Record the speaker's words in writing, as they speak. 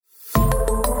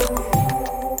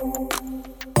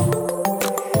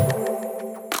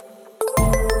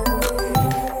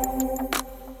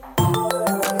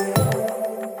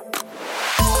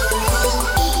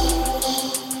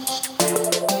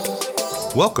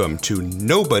Welcome to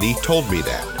Nobody Told Me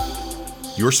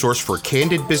That, your source for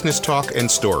candid business talk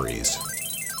and stories.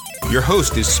 Your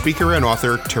host is speaker and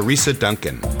author Teresa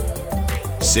Duncan.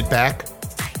 Sit back,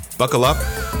 buckle up,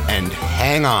 and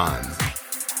hang on.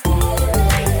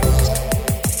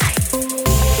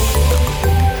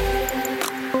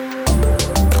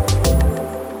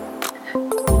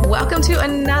 Welcome to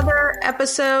another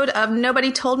episode of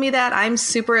Nobody Told Me That. I'm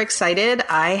super excited.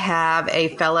 I have a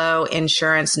fellow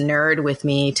insurance nerd with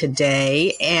me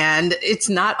today, and it's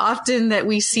not often that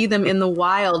we see them in the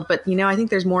wild, but I think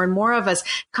there's more and more of us.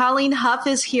 Colleen Huff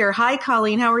is here. Hi,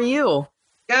 Colleen. How are you?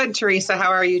 Good, Teresa.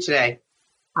 How are you today?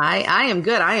 I am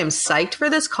good. I am psyched for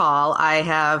this call. I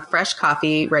have fresh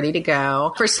coffee ready to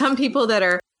go. For some people that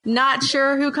are not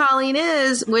sure who Colleen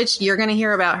is, which you're going to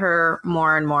hear about her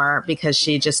more and more because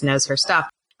she just knows her stuff.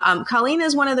 Colleen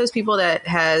is one of those people that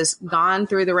has gone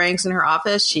through the ranks in her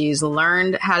office. She's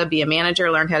learned how to be a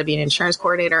manager, learned how to be an insurance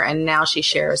coordinator, and now she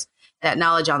shares that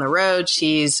knowledge on the road.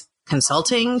 She's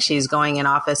consulting, she's going in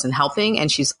office and helping,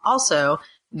 and she's also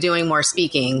doing more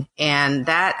speaking. And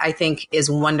that, I think,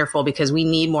 is wonderful because we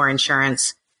need more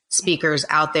insurance speakers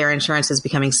out there. Insurance is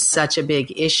becoming such a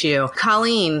big issue.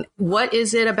 Colleen, what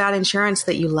is it about insurance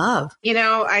that you love?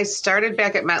 I started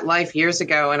back at MetLife years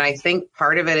ago, and I think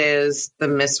part of it is the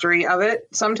mystery of it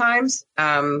sometimes.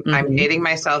 I'm dating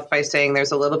myself by saying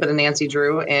there's a little bit of Nancy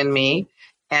Drew in me.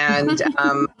 And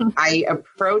I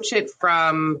approach it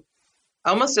from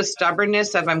almost a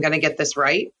stubbornness of I'm going to get this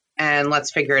right and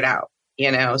let's figure it out.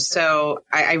 So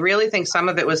I really think some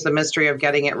of it was the mystery of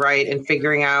getting it right and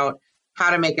figuring out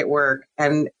how to make it work.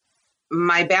 And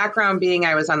my background being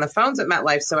I was on the phones at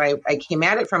MetLife, so I came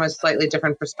at it from a slightly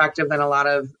different perspective than a lot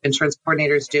of insurance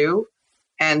coordinators do.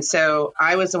 And so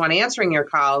I was the one answering your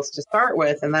calls to start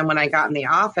with. And then when I got in the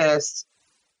office,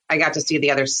 I got to see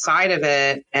the other side of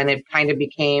it. And it kind of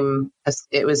became,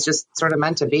 it was just sort of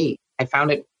meant to be. I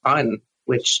found it fun,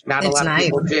 which not a lot of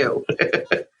people do.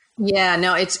 Yeah,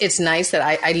 no, it's nice that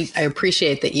I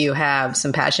appreciate that you have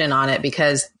some passion on it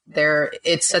because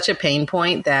it's such a pain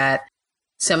point that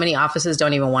so many offices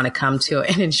don't even want to come to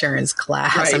an insurance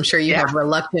class. Right. I'm sure you have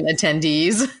reluctant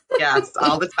attendees. Yes,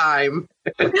 all the time.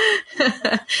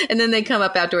 And then they come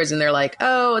up afterwards and they're like,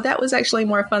 oh, that was actually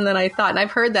more fun than I thought. And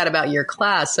I've heard that about your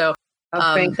class. So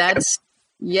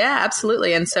yeah,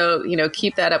 absolutely. And so,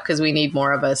 keep that up because we need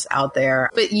more of us out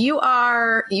there. But you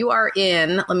are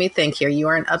in, let me think here, you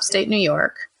are in upstate New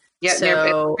York. Yeah,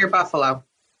 near Buffalo.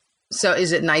 So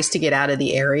is it nice to get out of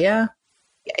the area?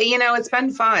 It's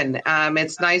been fun.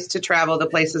 It's nice to travel to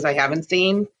places I haven't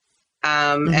seen.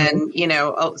 And,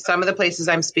 some of the places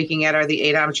I'm speaking at are the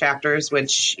ADOM chapters,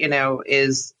 which,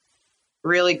 is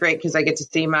really great because I get to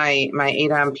see my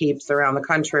ADOM peeps around the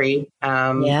country.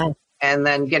 And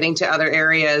then getting to other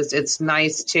areas, it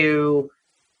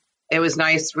was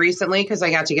nice recently because I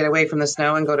got to get away from the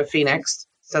snow and go to Phoenix.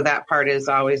 So that part is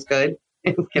always good.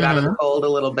 Get out of the cold a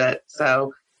little bit.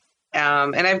 So,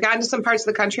 and I've gotten to some parts of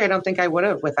the country I don't think I would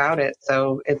have without it.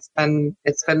 So it's been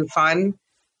fun.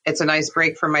 It's a nice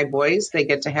break for my boys. They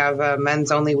get to have a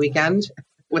men's only weekend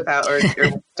or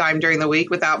time during the week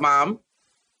without mom.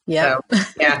 Yeah. So,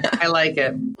 yeah, I like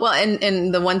it. Well,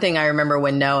 and the one thing I remember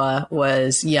when Noah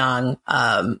was young,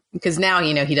 because now,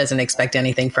 he doesn't expect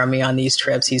anything from me on these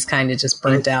trips. He's kind of just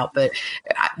burnt out. But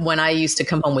when I used to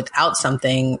come home without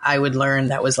something, I would learn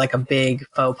that was like a big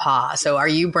faux pas. So are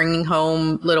you bringing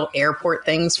home little airport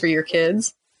things for your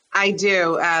kids? I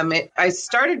do. I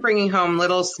started bringing home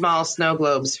little small snow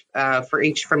globes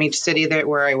from each city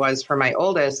where I was for my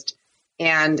oldest.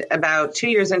 And about 2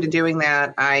 years into doing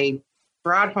that, I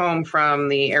brought home from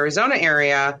the Arizona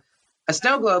area a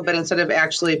snow globe, but instead of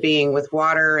actually being with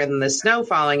water and the snow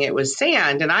falling, it was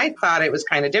sand. And I thought it was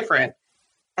kind of different.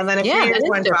 And then a few years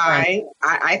went by.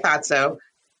 I thought so.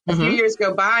 A few years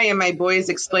go by and my boys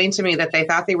explained to me that they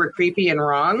thought they were creepy and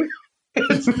wrong.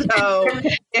 So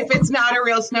if it's not a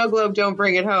real snow globe, don't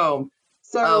bring it home.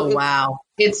 So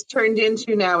it's turned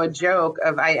into now a joke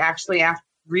of I actually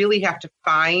really have to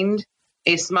find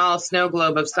a small snow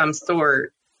globe of some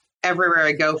sort everywhere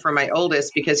I go for my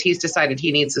oldest because he's decided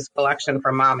he needs this collection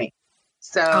from mommy.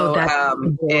 So,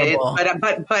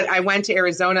 but I went to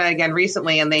Arizona again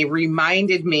recently and they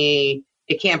reminded me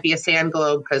it can't be a sand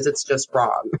globe because it's just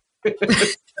wrong.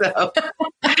 So.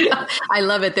 I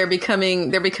love it. They're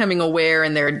becoming aware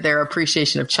in their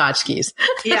appreciation of tchotchkes.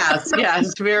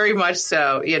 Yes, very much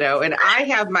so. And I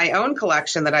have my own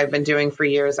collection that I've been doing for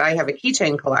years. I have a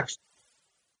keychain collection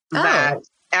that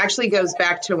actually goes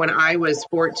back to when I was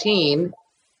 14.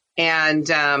 And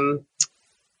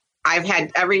I've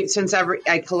had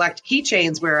I collect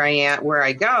keychains where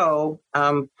I go,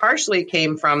 partially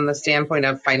came from the standpoint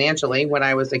of financially. When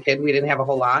I was a kid, we didn't have a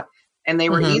whole lot and they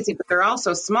were easy, but they're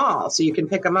also small. So you can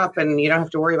pick them up and you don't have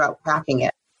to worry about packing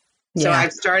it. So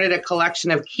I've started a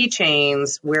collection of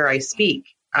keychains where I speak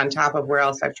on top of where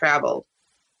else I've traveled.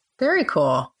 Very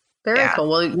cool. Very cool.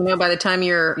 Well, by the time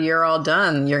you're all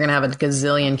done, you're going to have a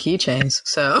gazillion keychains.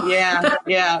 So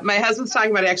yeah. My husband's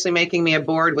talking about actually making me a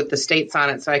board with the states on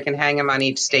it so I can hang them on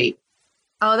each state.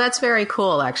 Oh, that's very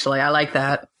cool. Actually, I like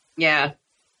that. Yeah.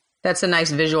 That's a nice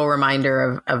visual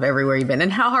reminder of everywhere you've been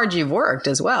and how hard you've worked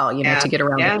as well, to get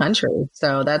around the country.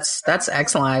 So that's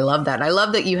excellent. I love that. I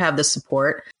love that you have the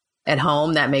support at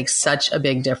home. That makes such a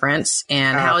big difference.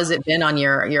 And how has it been on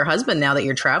your husband now that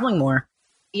you're traveling more?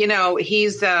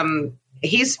 He's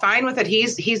fine with it.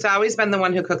 He's always been the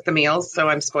one who cooked the meals, so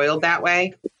I'm spoiled that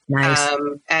way. Nice.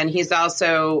 And he's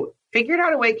also figured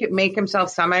out a way to make himself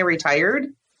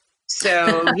semi-retired.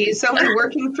 So he's only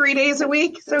working 3 days a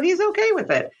week, so he's okay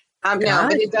with it. No,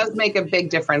 but it does make a big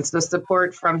difference. The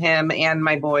support from him and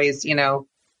my boys,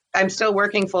 I'm still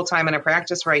working full time in a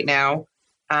practice right now.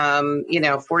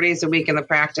 4 days a week in the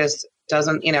practice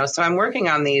doesn't, so I'm working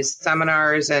on these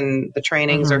seminars and the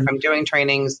trainings, or if I'm doing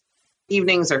trainings,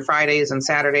 evenings or Fridays and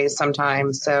Saturdays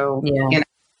sometimes. So,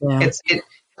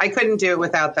 I couldn't do it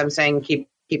without them saying, keep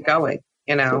going,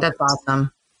 That's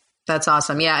awesome. That's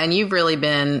awesome. Yeah. And you've really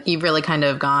kind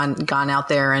of gone out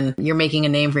there and you're making a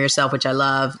name for yourself, which I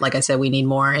love. Like I said, we need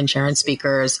more insurance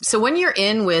speakers. So when you're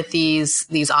in with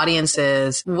these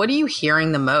audiences, what are you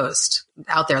hearing the most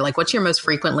out there? Like, what's your most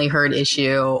frequently heard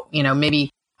issue?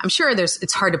 Maybe I'm sure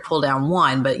it's hard to pull down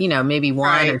one, but maybe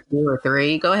one or two or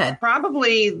three. Go ahead.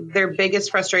 Probably their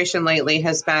biggest frustration lately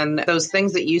has been those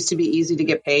things that used to be easy to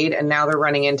get paid. And now they're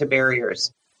running into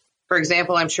barriers. For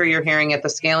example, I'm sure you're hearing it. The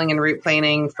scaling and route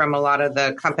planning from a lot of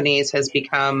the companies has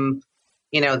become,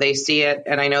 they see it.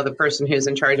 And I know the person who's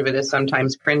in charge of it is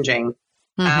sometimes cringing.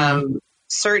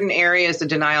 Certain areas, the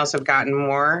denials have gotten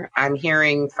more. I'm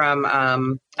hearing from,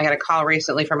 I got a call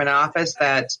recently from an office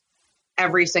that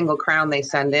every single crown they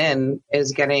send in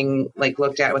is getting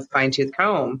looked at with fine tooth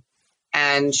comb.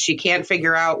 And she can't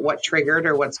figure out what triggered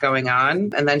or what's going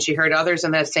on. And then she heard others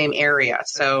in that same area.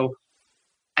 So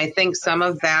I think some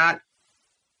of that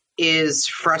is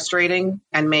frustrating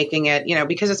and making it,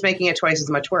 because it's making it twice as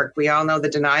much work. We all know the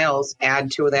denials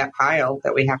add to that pile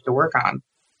that we have to work on.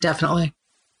 Definitely.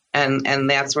 And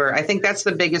that's where I think that's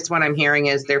the biggest one I'm hearing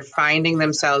is they're finding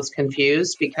themselves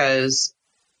confused because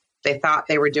they thought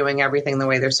they were doing everything the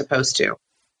way they're supposed to.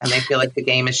 And they feel like the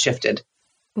game has shifted.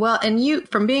 Well, and you,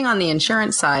 from being on the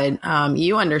insurance side,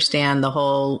 you understand the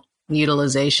whole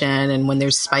utilization, and when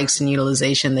there's spikes in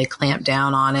utilization, they clamp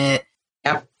down on it.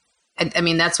 Yep. I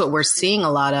mean, that's what we're seeing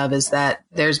a lot of, is that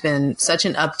there's been such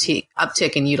an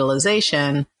uptick in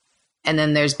utilization, and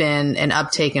then there's been an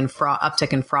uptick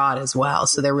in fraud as well.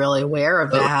 So they're really aware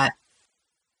of that.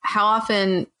 How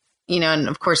often, and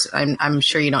of course, I'm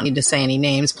sure you don't need to say any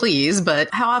names, please, but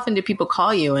how often do people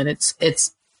call you and it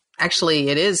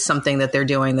is something that they're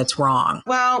doing that's wrong?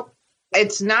 Well,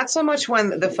 it's not so much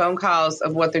when the phone calls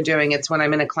of what they're doing. It's when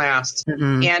I'm in a class.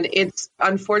 And it's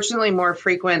unfortunately more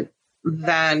frequent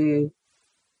than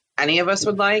any of us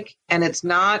would like. And it's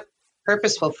not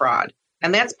purposeful fraud.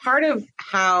 And that's part of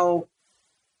how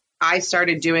I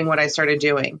started doing what I started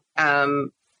doing.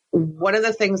 One of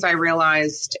the things I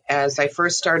realized as I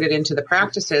first started into the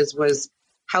practices was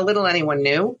how little anyone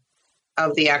knew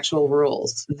of the actual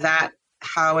rules, that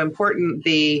how important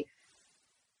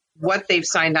what they've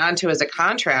signed on to as a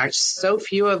contract. So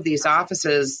few of these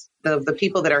offices, the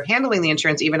people that are handling the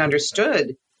insurance, even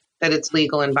understood that it's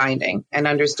legal and binding and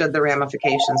understood the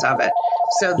ramifications of it.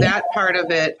 So that part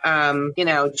of it,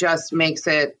 just makes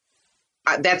it,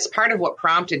 that's part of what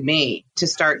prompted me to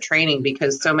start training,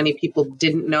 because so many people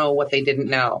didn't know what they didn't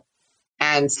know.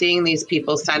 And seeing these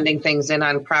people sending things in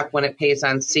on prep when it pays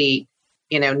on seat,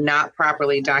 not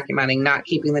properly documenting, not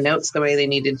keeping the notes the way they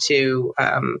needed to,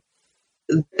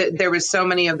 there was so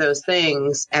many of those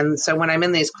things. And so when I'm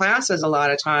in these classes, a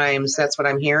lot of times that's what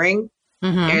I'm hearing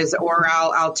or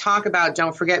I'll talk about,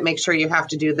 don't forget, make sure you have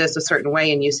to do this a certain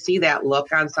way. And you see that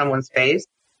look on someone's face.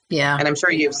 Yeah. And I'm sure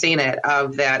you've seen it,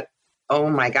 of that, oh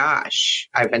my gosh,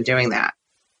 I've been doing that,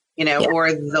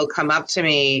 or they'll come up to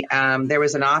me. There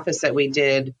was an office that we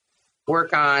did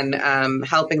work on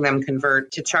helping them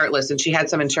convert to Chartless. And she had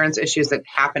some insurance issues that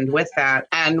happened with that.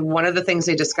 And one of the things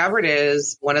they discovered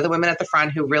is one of the women at the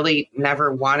front, who really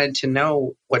never wanted to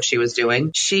know what she was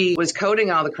doing, she was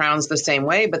coding all the crowns the same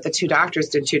way, but the two doctors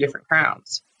did two different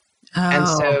crowns. Oh. And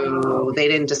so they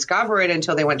didn't discover it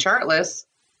until they went Chartless,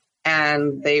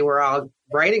 and they were all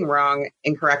writing wrong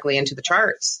incorrectly into the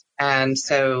charts. And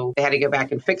so they had to go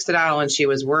back and fix it all. And she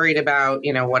was worried about,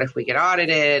 what if we get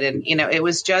audited? And, it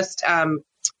was just, and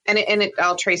it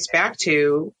all traced back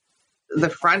to the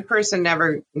front person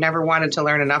never wanted to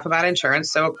learn enough about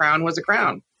insurance. So a crown was a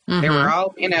crown. Mm-hmm. They were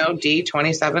all,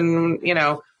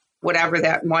 D27, whatever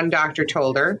that one doctor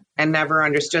told her, and never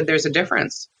understood there's a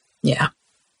difference. Yeah.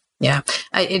 Yeah.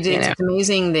 It's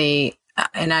amazing.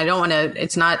 And I don't want to,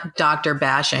 it's not doctor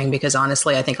bashing, because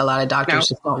honestly, I think a lot of doctors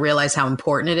just don't realize how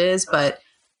important it is. But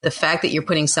the fact that you're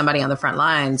putting somebody on the front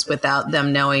lines without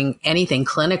them knowing anything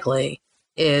clinically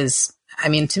is,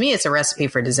 to me, it's a recipe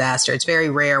for disaster. It's very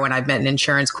rare when I've met an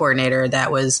insurance coordinator that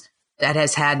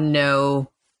has had no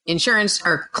insurance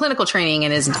or clinical training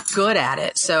and isn't good at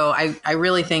it. So I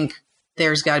really think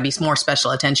there's got to be more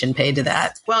special attention paid to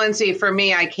that. Well, and see, for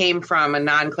me, I came from a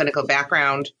non-clinical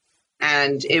background,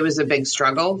 and it was a big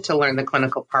struggle to learn the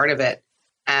clinical part of it.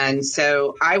 And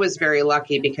so I was very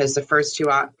lucky, because the first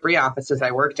 3 offices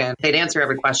I worked in, they'd answer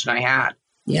every question I had.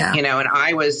 Yeah. And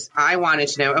I wanted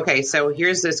to know, okay, so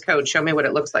here's this code. Show me what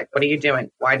it looks like. What are you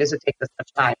doing? Why does it take this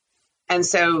much time? And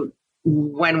so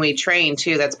when we train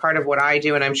too, that's part of what I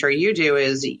do, and I'm sure you do,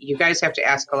 is you guys have to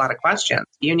ask a lot of questions.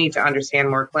 You need to understand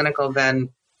more clinical than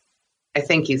I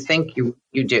think you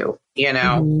do,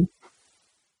 Mm-hmm.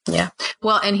 Yeah.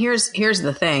 Well, and here's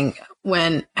the thing,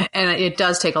 and it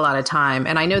does take a lot of time.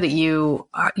 And I know that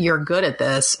you're good at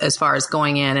this as far as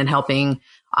going in and helping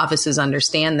offices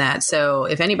understand that. So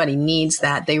if anybody needs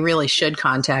that, they really should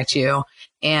contact you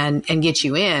and get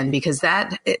you in, because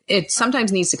it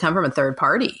sometimes needs to come from a third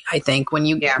party. I think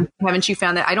haven't you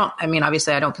found that?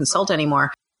 Obviously I don't consult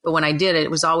anymore, but when I did,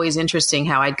 it was always interesting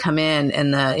how I'd come in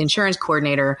and the insurance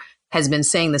coordinator has been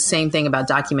saying the same thing about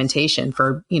documentation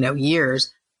for,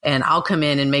 years. And I'll come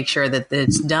in and make sure that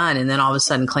it's done. And then all of a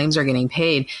sudden claims are getting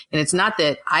paid. And it's not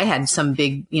that I had some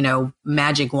big,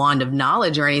 magic wand of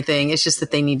knowledge or anything. It's just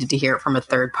that they needed to hear it from a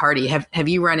third party. Have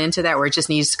you run into that where it just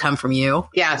needs to come from you?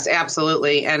 Yes,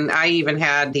 absolutely. And I even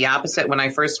had the opposite when I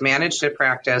first managed a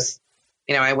practice.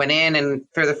 I went in, and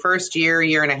for the first year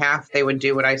and a half, they would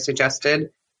do what I suggested.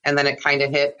 And then it kind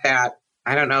of hit that,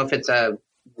 I don't know if it's a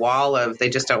wall of they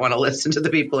just don't want to listen to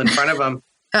the people in front of them.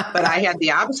 But I had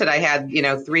the opposite. I had,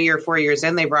 3 or 4 years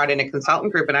in, they brought in a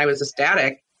consultant group, and I was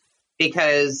ecstatic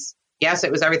because, yes,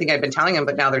 it was everything I'd been telling them,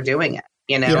 but now they're doing it,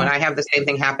 and I have the same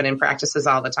thing happen in practices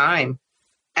all the time.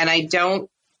 And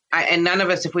and none of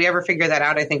us, if we ever figure that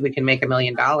out, I think we can make $1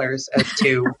 million as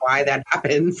to why that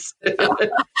happens.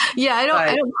 Yeah,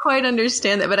 I don't quite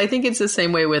understand that, but I think it's the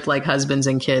same way with like husbands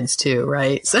and kids too,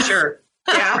 right? So. Sure.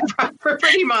 Yeah,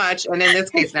 pretty much. And in this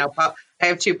case now, I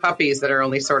have 2 puppies that are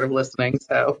only sort of listening.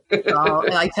 So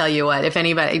I tell you what, if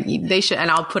anybody, they should, and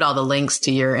I'll put all the links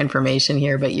to your information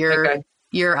here, but your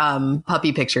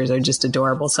puppy pictures are just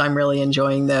adorable. So I'm really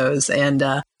enjoying those.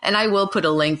 And I will put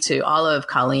a link to all of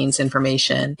Colleen's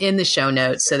information in the show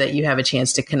notes so that you have a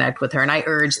chance to connect with her. And I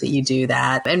urge that you do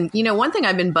that. And, one thing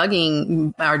I've been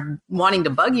wanting to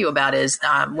bug you about is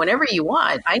whenever you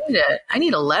want, I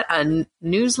need a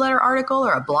newsletter article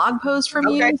or a blog post from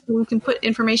you, so we can put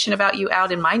information about you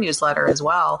out in my newsletter as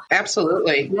well.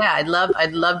 Absolutely. Yeah,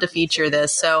 I'd love to feature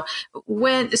this. So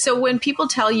when people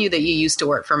tell you that you used to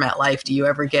work for MetLife, do you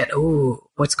ever get, ooh,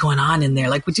 what's going on in there?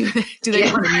 Like, do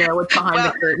they want to know what's behind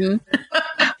the curtain?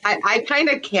 I kind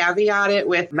of caveat it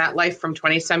with MetLife from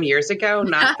 20 some years ago,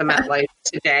 not the MetLife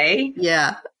today.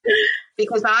 Yeah.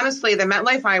 Because honestly, the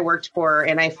MetLife I worked for,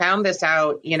 and I found this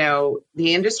out,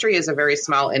 the industry is a very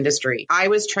small industry. I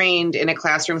was trained in a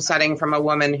classroom setting from a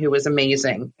woman who was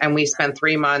amazing. And we spent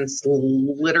 3 months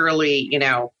literally,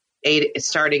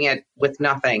 starting it with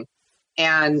nothing.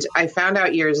 And I found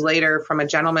out years later from a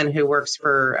gentleman who works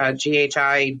for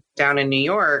GHI down in New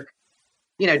York,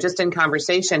 just in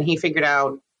conversation, he figured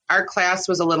out our class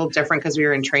was a little different because we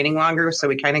were in training longer. So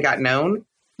we kind of got known.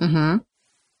 Mm-hmm.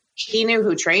 He knew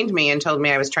who trained me and told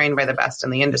me I was trained by the best in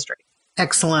the industry.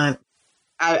 Excellent.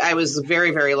 I was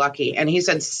very, very lucky. And he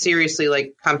said, seriously,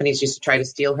 like companies used to try to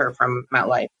steal her from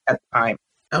MetLife at the time.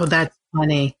 Oh, that's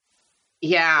funny.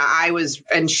 Yeah,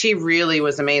 and she really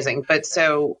was amazing. But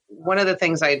so one of the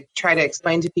things I try to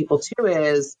explain to people too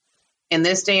is in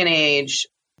this day and age,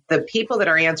 the people that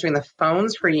are answering the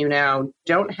phones for you now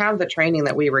don't have the training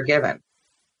that we were given.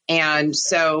 And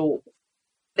so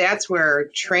that's where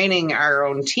training our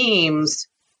own teams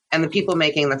and the people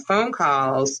making the phone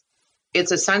calls,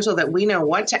 it's essential that we know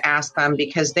what to ask them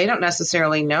because they don't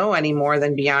necessarily know any more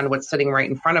than beyond what's sitting right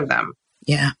in front of them.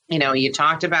 Yeah. You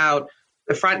talked about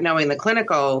the front knowing the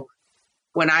clinical.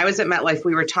 When I was at MetLife,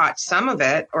 we were taught some of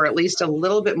it, or at least a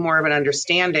little bit more of an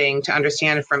understanding to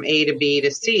understand from A to B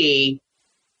to C.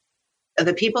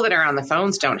 the people that are on the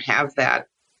phones don't have that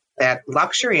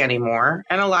luxury anymore.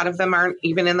 And a lot of them aren't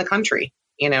even in the country,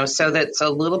 so that's a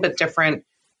little bit different.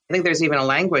 I think there's even a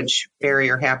language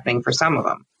barrier happening for some of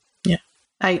them. Yeah,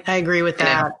 I agree with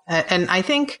that. And I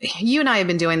think you and I have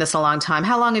been doing this a long time.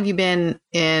 How long have you been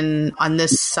on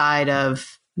this side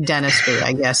of dentistry,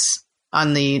 I guess,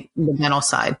 on the dental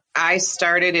side? I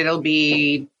started, it'll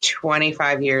be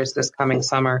 25 years this coming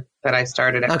summer that I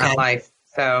started at my life.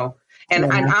 So, and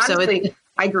honestly,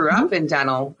 I grew up in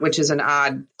dental, which is an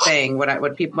odd thing.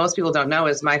 Most people don't know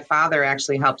is my father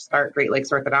actually helped start Great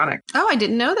Lakes Orthodontics. Oh, I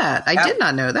didn't know that. I did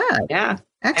not know that. Yeah.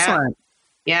 Excellent.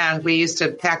 Yeah. We used to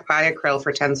pack BioAcryl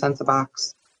for 10 cents a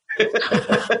box.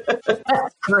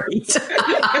 That's great.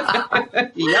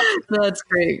 Yep. That's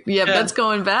great. Yep. Yeah. That's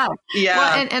going back. Yeah.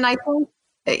 Well, and I think,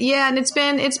 and it's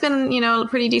been, a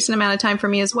pretty decent amount of time for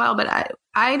me as well. But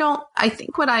I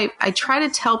think what I try to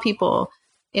tell people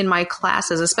in my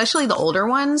classes, especially the older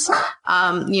ones, who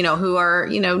are,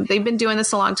 they've been doing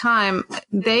this a long time.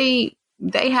 They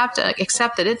have to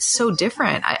accept that it's so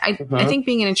different. I think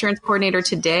being an insurance coordinator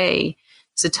today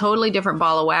is a totally different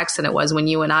ball of wax than it was when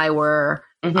you and I were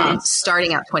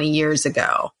starting out 20 years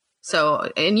ago. So,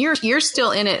 and you're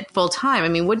still in it full time. I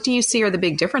mean, what do you see are the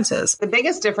big differences? The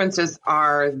biggest differences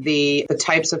are the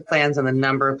types of plans and the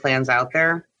number of plans out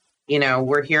there.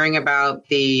 We're hearing about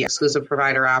the exclusive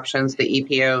provider options, the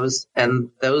EPOs, and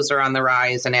those are on the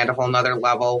rise and at a whole nother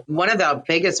level. One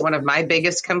of my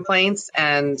biggest complaints,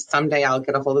 and someday I'll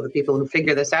get a hold of the people who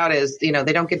figure this out, is, they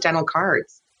don't get dental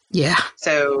cards. Yeah.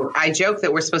 So I joke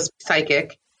that we're supposed to be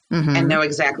psychic and know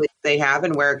exactly what they have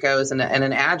and where it goes and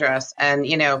an address. And,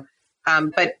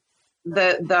 but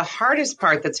the hardest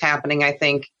part that's happening, I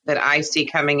think, that I see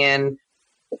coming in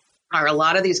are a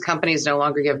lot of these companies no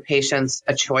longer give patients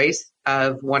a choice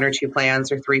of 1 or 2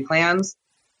 plans or 3 plans.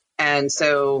 And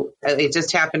so it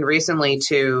just happened recently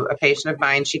to a patient of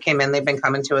mine. She came in, they've been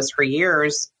coming to us for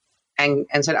years and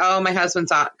said, oh, my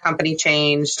husband's company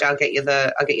changed. I'll get you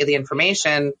the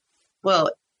information.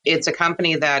 Well, it's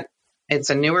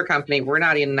a newer company we're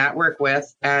not in network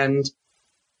with. And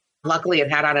luckily it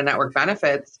had out-of-network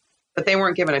benefits, but they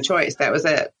weren't given a choice. That was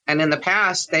it. And in the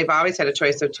past, they've always had a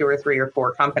choice of 2 or 3 or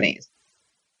 4 companies.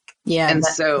 Yeah. And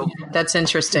so that's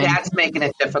interesting. That's making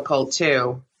it difficult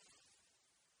too.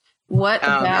 What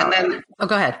about, and then,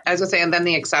 go ahead. I was going to say, and then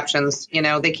the exceptions,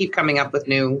 they keep coming up with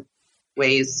new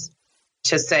ways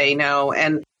to say no.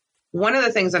 And one of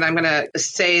the things that I'm going to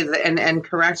say, and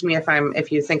correct me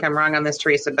if you think I'm wrong on this,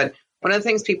 Teresa, but one of the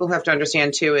things people have to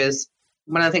understand too is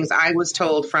one of the things I was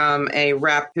told from a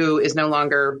rep who is no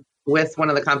longer with one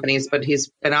of the companies, but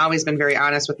he's always been very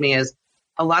honest with me, is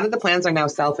a lot of the plans are now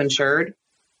self-insured.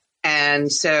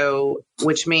 And so,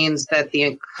 which means that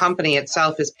the company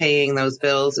itself is paying those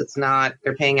bills. It's not,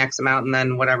 they're paying X amount and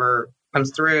then whatever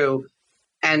comes through.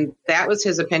 And that was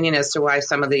his opinion as to why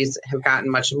some of these have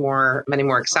gotten many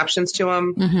more exceptions to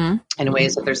them in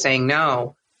ways that they're saying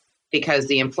no, because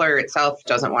the employer itself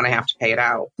doesn't want to have to pay it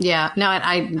out. Yeah, no,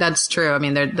 that's true. I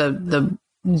mean, the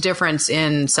difference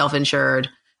in self-insured,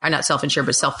 or not self-insured,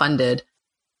 but self-funded.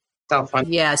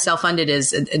 Self-funded. Yeah, self-funded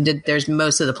there's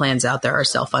most of the plans out there are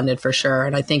self-funded for sure.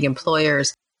 And I think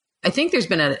employers, there's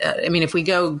been if we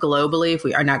go globally, if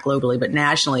we are not globally, but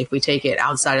nationally, if we take it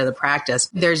outside of the practice,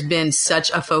 there's been such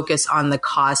a focus on the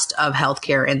cost of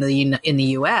healthcare in the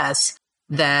U.S.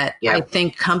 that I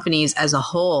think companies as a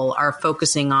whole are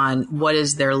focusing on what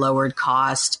is their lowered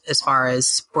cost as far as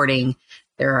supporting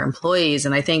their employees.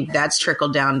 And I think that's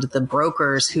trickled down to the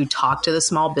brokers who talk to the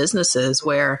small businesses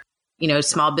where,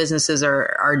 small businesses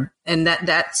are, and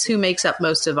that's who makes up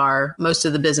most of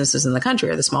the businesses in the country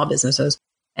are the small businesses.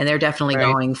 And they're definitely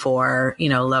going for,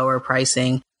 lower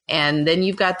pricing. And then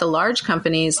you've got the large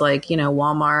companies like,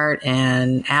 Walmart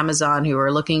and Amazon who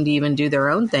are looking to even do their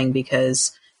own thing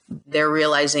because they're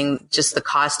realizing just the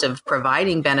cost of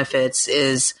providing benefits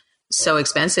is so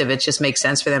expensive. It just makes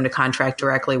sense for them to contract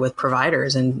directly with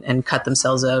providers and cut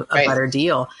themselves a better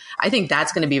deal. I think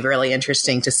that's going to be really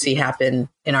interesting to see happen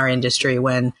in our industry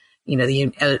when,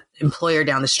 the employer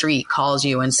down the street calls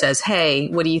you and says, hey,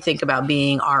 what do you think about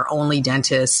being our only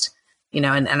dentist? And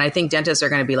I think dentists are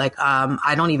going to be like,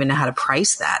 I don't even know how to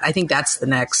price that. I think that's the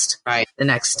next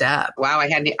step. Wow. I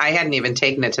hadn't even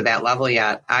taken it to that level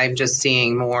yet. I'm just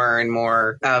seeing more and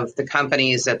more of the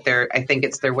companies that I think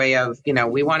it's their way of,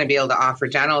 we want to be able to offer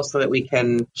dental so that we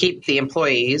can keep the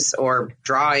employees or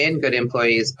draw in good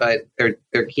employees, but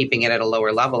they're keeping it at a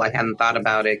lower level. I hadn't thought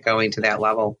about it going to that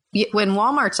level. When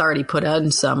Walmart's already put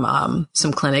on some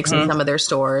clinics in some of their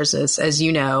stores, as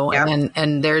you know,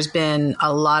 and there's been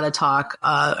a lot of talk.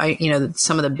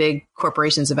 Some of the big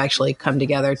corporations have actually come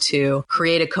together to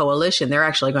create a coalition. They're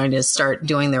actually going to start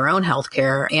doing their own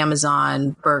healthcare.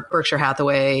 Amazon, Berkshire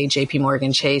Hathaway, JP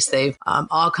Morgan Chase, they've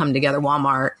all come together,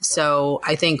 Walmart. So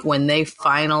I think when they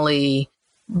finally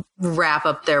wrap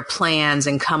up their plans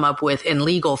and come up with and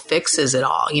legal fixes it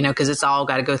all, because it's all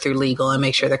got to go through legal and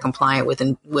make sure they're compliant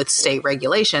with state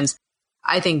regulations.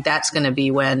 I think that's going to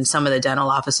be when some of the dental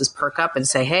offices perk up and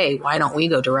say, hey, why don't we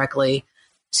go directly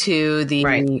to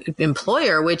the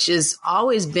employer, which has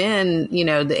always been,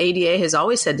 the ADA has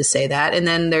always said to say that. And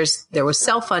then there was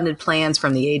self-funded plans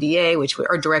from the ADA, which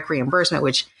or direct reimbursement,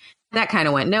 which that kind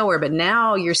of went nowhere. But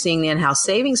now you're seeing the in-house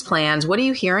savings plans. What are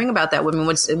you hearing about that? I mean,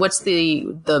 what's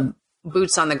the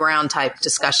boots on the ground type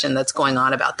discussion that's going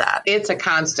on about that? It's a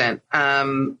constant.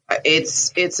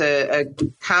 It's a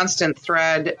constant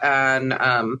thread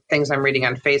on things I'm reading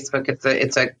on Facebook.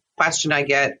 It's a question I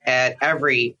get at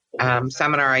every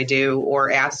seminar I do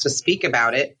or asked to speak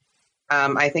about it.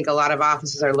 I think a lot of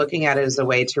offices are looking at it as a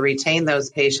way to retain those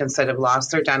patients that have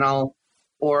lost their dental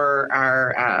or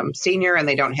are senior and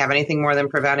they don't have anything more than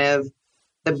preventive.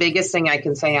 The biggest thing I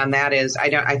can say on that is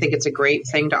I think it's a great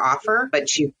thing to offer,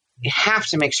 but you have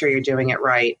to make sure you're doing it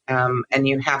right. And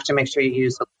you have to make sure you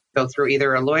go through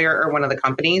either a lawyer or one of the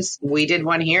companies. We did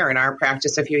one here in our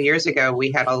practice a few years ago.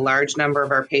 We had a large number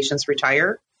of our patients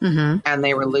retire and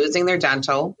they were losing their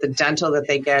dental. The dental that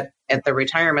they get at the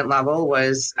retirement level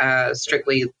was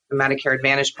strictly Medicare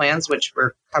Advantage plans, which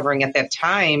were covering at that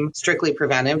time strictly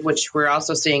preventive, which we're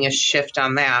also seeing a shift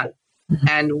on that.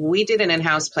 And we did an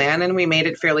in-house plan and we made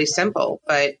it fairly simple,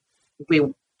 but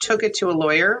we took it to a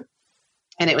lawyer.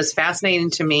 And it was fascinating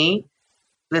to me,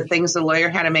 the things the lawyer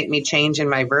had to make me change in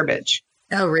my verbiage.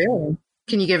 Oh, really?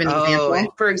 Can you give an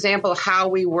example? For example, how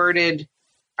we worded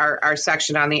our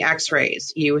section on the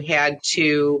x-rays. You had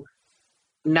to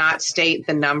not state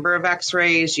the number of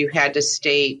x-rays. You had to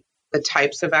state the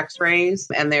types of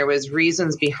x-rays. And there was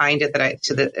reasons behind it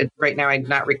that right now I'm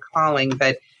not recalling,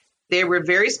 but there were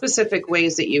very specific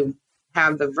ways that you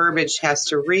have the verbiage has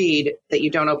to read that you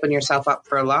don't open yourself up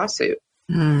for a lawsuit.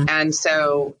 And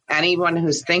so anyone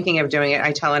who's thinking of doing it,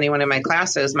 I tell anyone in my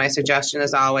classes, my suggestion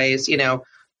is always,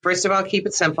 first of all, keep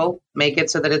it simple, make it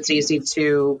so that it's easy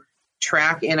to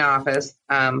track in office.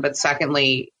 But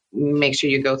secondly, make sure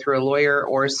you go through a lawyer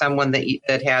or someone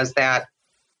that has that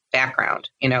background.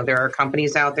 There are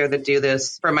companies out there that do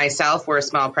this. For myself, we're a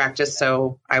small practice,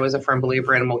 so I was a firm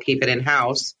believer in we'll keep it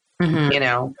in-house.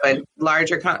 But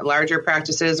larger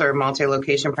practices or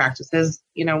multi-location practices,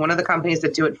 one of the companies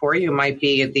that do it for you might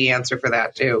be the answer for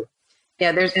that too.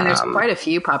 Yeah, there's quite a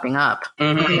few popping up.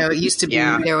 It used to be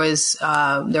there was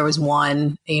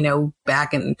one,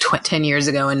 back in 10 years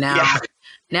ago, and now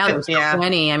there's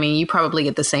 20. I mean, you probably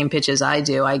get the same pitches I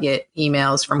do. I get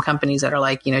emails from companies that are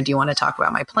like, do you want to talk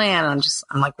about my plan? And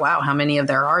I'm like, wow, how many of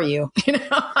there are you?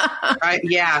 Right?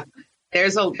 Yeah.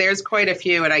 There's quite a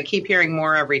few, and I keep hearing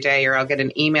more every day, or I'll get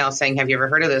an email saying, have you ever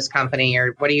heard of this company,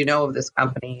 or what do you know of this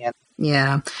company? And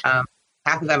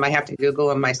half of them I have to Google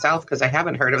them myself because I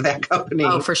haven't heard of that company.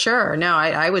 Oh, for sure. No,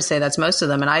 I would say that's most of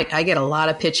them. And I get a lot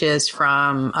of pitches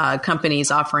from companies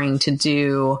offering to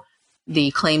do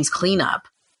the claims cleanup.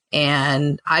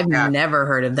 And I've never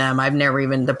heard of them. I've never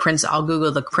even I'll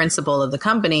Google the principal of the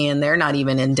company, and they're not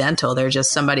even in dental. They're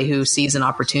just somebody who sees an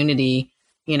opportunity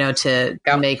to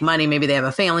make money. Maybe they have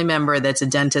a family member that's a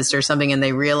dentist or something and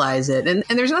they realize it. And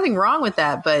there's nothing wrong with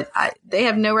that, but they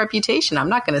have no reputation. I'm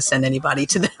not going to send anybody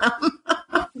to them.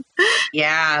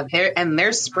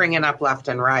 They're springing up left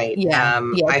and right.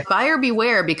 Buyer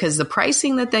beware, because the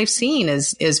pricing that they've seen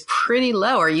is pretty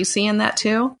low. Are you seeing that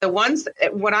too? The ones,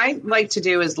 what I like to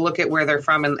do is look at where they're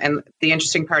from. And the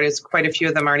interesting part is quite a few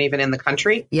of them aren't even in the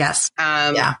country. Yes.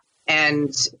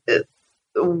 And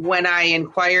when I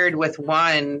inquired with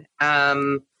one,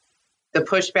 the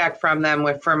pushback from them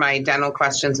for my dental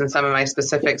questions and some of my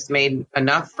specifics made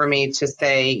enough for me to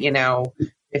say,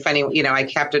 if any, I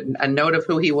kept a note of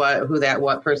who he was,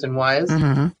 what person was,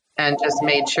 and just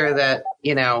made sure that,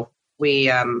 we,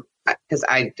 because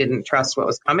I didn't trust what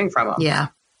was coming from him. Yeah.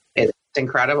 It's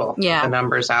incredible. Yeah. The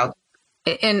numbers out.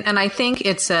 And I think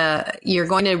you're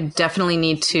going to definitely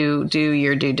need to do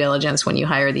your due diligence when you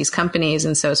hire these companies.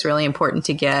 And so it's really important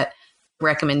to get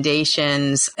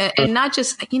recommendations and not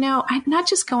just go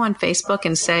on Facebook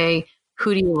and say,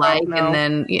 who do you like? No. And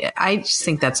then I just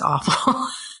think that's awful.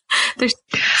 There's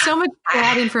so much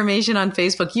bad information on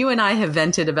Facebook. You and I have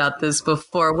vented about this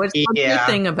before. What's your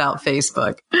thing about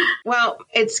Facebook? Well,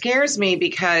 it scares me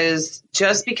because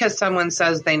just because someone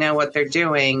says they know what they're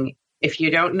doing, if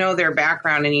you don't know their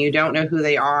background and you don't know who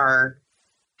they are,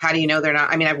 how do you know they're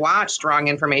not? I mean, I've watched wrong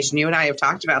information. You and I have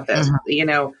talked about this.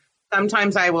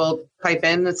 sometimes I will pipe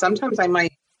in, and sometimes I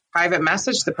might private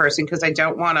message the person because I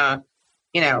don't want to,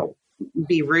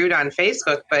 be rude on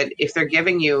Facebook, but if they're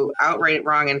giving you outright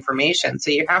wrong information.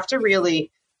 So you have to really,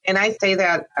 and I say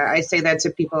that to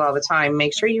people all the time,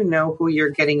 make sure you know who you're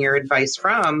getting your advice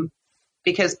from,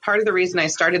 because part of the reason I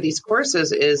started these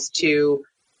courses is to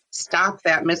stop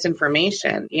that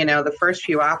misinformation. The first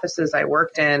few offices I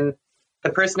worked in, the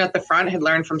person at the front had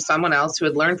learned from someone else who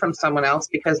had learned from someone else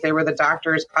because they were the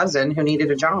doctor's cousin who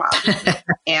needed a job.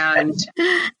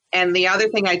 And the other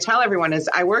thing I tell everyone is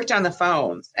I worked on the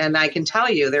phones, and I can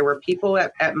tell you there were people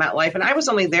at MetLife, and I was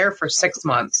only there for 6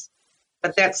 months,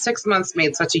 but that 6 months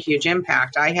made such a huge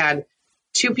impact. I had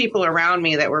 2 people around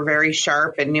me that were very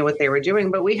sharp and knew what they were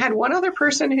doing, but we had one other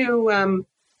person who,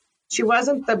 she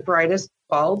wasn't the brightest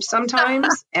bulb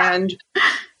sometimes, and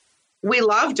we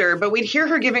loved her, but we'd hear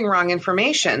her giving wrong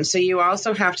information. So you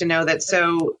also have to know that.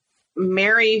 So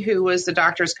Mary, who was the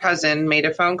doctor's cousin, made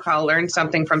a phone call, learned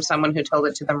something from someone who told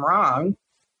it to them wrong.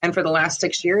 And for the last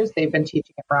 6 years, they've been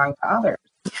teaching it wrong to others.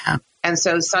 Yeah. And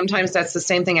so sometimes that's the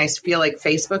same thing I feel like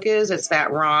Facebook is. It's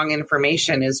that wrong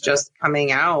information is just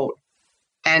coming out.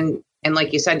 And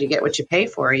like you said, you get what you pay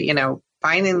for.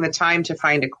 Finding the time to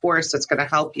find a course that's going to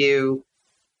help you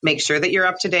make sure that you're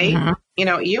up to date.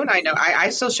 Mm-hmm. You and I know I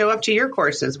still show up to your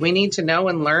courses. We need to know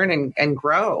and learn and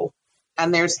grow.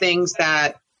 And there's things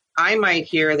that I might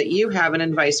hear that you haven't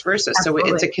and vice versa.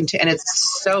 Absolutely. So and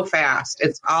it's so fast.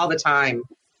 It's all the time.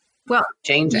 Well,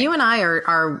 changing. You and I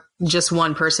are just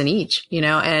one person each,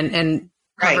 and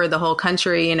cover the whole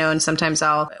country, and sometimes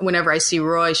whenever I see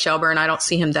Roy Shelburne, I don't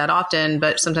see him that often,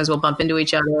 but sometimes we'll bump into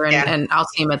each other and I'll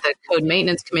see him at the code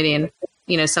maintenance committee,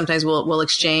 and sometimes we'll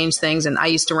exchange things. And I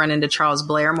used to run into Charles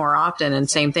Blair more often, and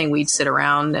same thing. We'd sit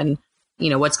around and,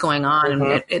 what's going on.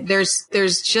 Mm-hmm. And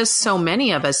there's just so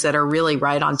many of us that are really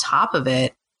right on top of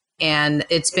it. And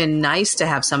it's been nice to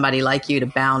have somebody like you to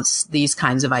bounce these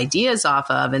kinds of ideas off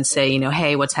of and say,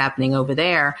 hey, what's happening over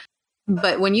there?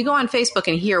 But when you go on Facebook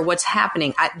and hear what's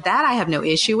happening, I have no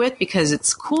issue with, because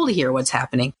it's cool to hear what's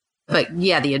happening. But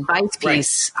yeah, the advice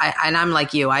piece, right. And I'm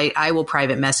like you, I will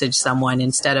private message someone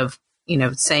instead of,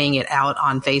 saying it out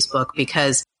on Facebook,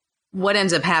 because what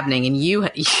ends up happening, and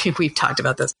we've talked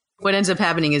about this, what ends up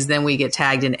happening is then we get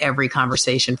tagged in every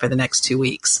conversation for the next 2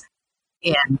 weeks.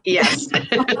 And yes,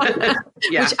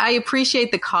 which I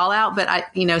appreciate the call out, but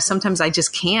sometimes I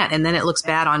just can't. And then it looks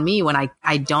bad on me when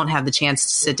I don't have the chance to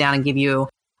sit down and give you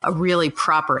a really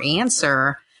proper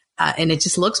answer. And it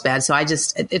just looks bad. So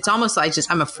it's almost like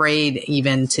I'm afraid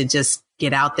even to just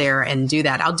get out there and do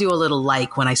that. I'll do a little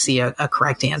when I see a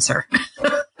correct answer.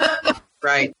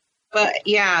 Right. But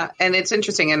yeah, and it's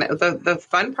interesting. And the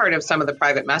fun part of some of the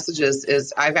private messages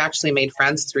is I've actually made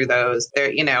friends through those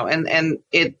there, and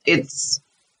it's,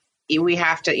 we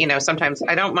have to, sometimes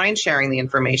I don't mind sharing the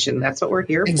information. That's what we're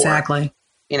here exactly.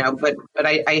 for. But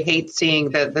I hate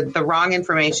seeing the wrong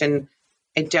information.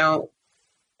 I don't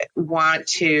want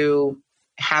to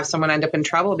have someone end up in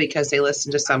trouble because they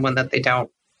listen to someone that they don't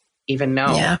even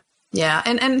know. Yeah.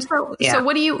 Yeah.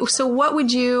 So what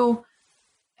would you,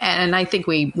 and I think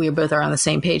we both are on the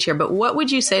same page here, but what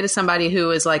would you say to somebody who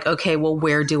is like, okay, well,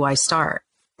 where do I start?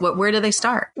 Where do they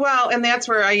start? Well, and that's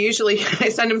where I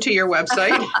send them to your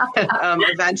website.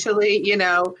 Eventually,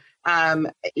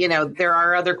 there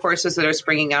are other courses that are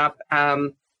springing up.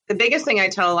 The biggest thing I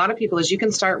tell a lot of people is you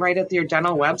can start right at your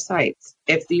dental websites.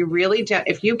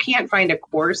 If you can't find a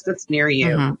course that's near you,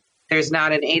 mm-hmm. there's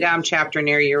not an ADOM chapter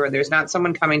near you, or there's not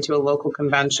someone coming to a local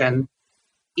convention,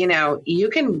 you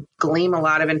can glean a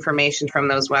lot of information from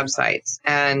those websites,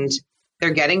 and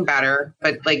they're getting better.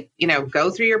 But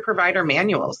go through your provider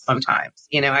manuals sometimes.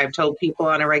 I've told people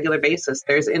on a regular basis,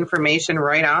 there's information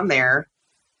right on there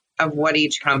of what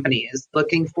each company is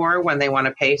looking for when they want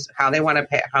to pay,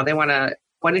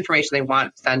 what information they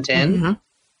want sent in mm-hmm.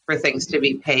 for things to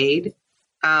be paid.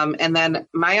 And then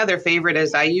my other favorite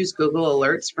is I use Google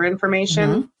Alerts for information.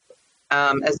 Mm-hmm.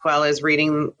 As well as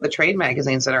reading the trade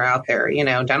magazines that are out there,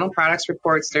 dental products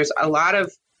reports. There's a lot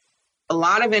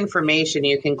of information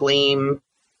you can glean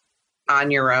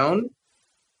on your own,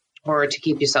 or to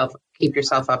keep yourself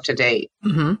up to date.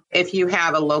 Mm-hmm. If you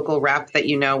have a local rep that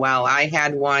well, I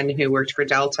had one who worked for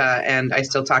Delta, and I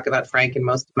still talk about Frank in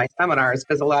most of my seminars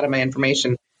because a lot of my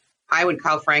information, I would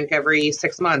call Frank every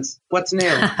 6 months. What's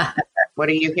new? What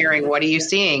are you hearing? What are you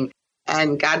seeing?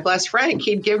 And God bless Frank,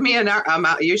 he'd give me an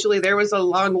amount. Usually there was a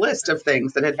long list of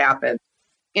things that had happened.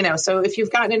 So if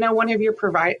you've gotten to know one of your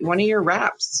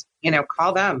reps,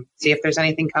 call them, see if there's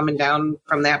anything coming down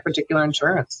from that particular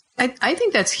insurance. I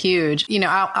think that's huge.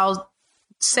 I'll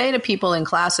say to people in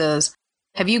classes,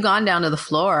 Have you gone down to the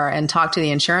floor and talked to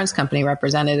the insurance company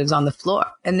representatives on the floor?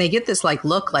 And they get this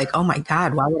look like, oh my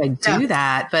God, why would I do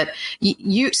that? But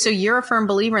so you're a firm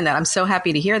believer in that. I'm so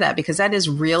happy to hear that, because that is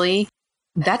really,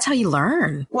 that's how you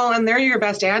learn. Well, and they're your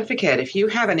best advocate. If you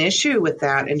have an issue with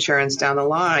that insurance down the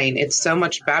line, it's so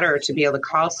much better to be able to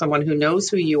call someone who knows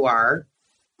who you are,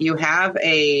 you have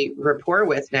a rapport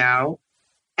with now.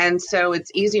 And so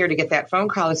it's easier to get that phone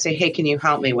call and say, hey, can you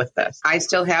help me with this? I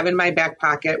still have in my back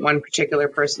pocket one particular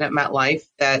person at MetLife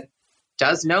that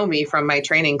does know me from my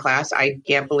training class. I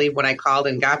can't believe when I called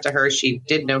and got to her, she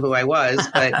did know who I was.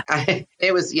 But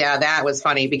that was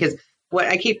funny, because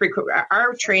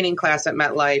our training class at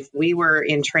MetLife, we were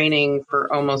in training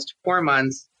for almost 4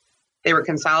 months. They were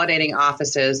consolidating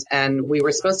offices, and we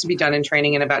were supposed to be done in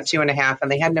training in about 2.5, and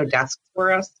they had no desks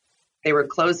for us. They were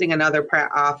closing another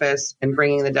office and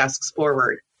bringing the desks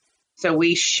forward. So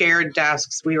we shared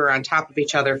desks. We were on top of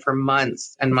each other for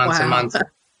months and months and months.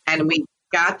 And we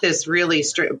got this really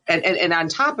and on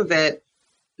top of it,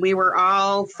 we were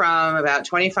all from about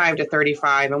 25 to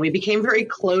 35, and we became very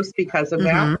close because of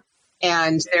that.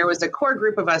 And there was a core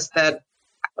group of us that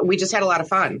we just had a lot of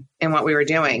fun in what we were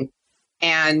doing.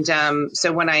 And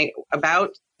so when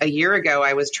about a year ago,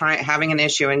 I was having an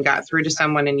issue and got through to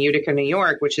someone in Utica, New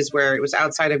York, which is where it was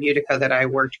outside of Utica that I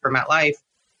worked for MetLife.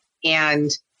 And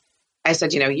I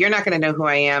said, you're not going to know who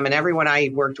I am. And everyone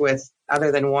I worked with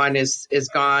other than one is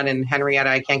gone. And Henrietta,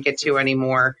 I can't get to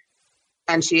anymore.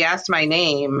 And she asked my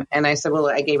name. And I said, well,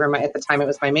 I gave her at the time, it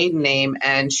was my maiden name.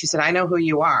 And she said, I know who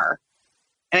you are.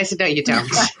 And I said, no, you don't.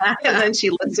 And then she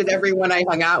listed everyone I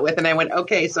hung out with. And I went,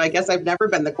 okay, so I guess I've never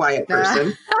been the quiet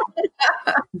person.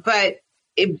 But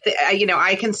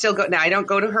I can still go. Now, I don't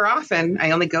go to her often.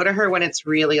 I only go to her when it's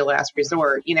really a last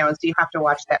resort, and so you have to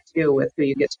watch that too with who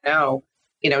you get to know.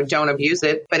 Don't abuse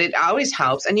it, but it always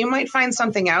helps. And you might find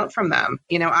something out from them.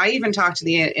 I even talk to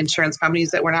the insurance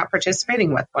companies that we're not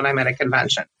participating with when I'm at a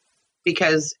convention,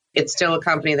 because it's still a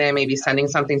company that I may be sending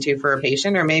something to for a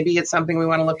patient, or maybe it's something we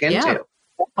want to look into.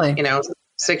 Yeah,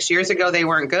 6 years ago, they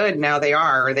weren't good. Now they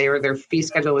are, or their fee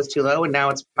schedule was too low, and now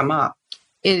it's come up.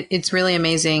 It's really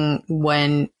amazing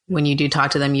when you do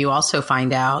talk to them, you also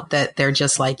find out that they're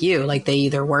just like you. Like, they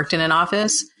either worked in an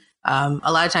office. A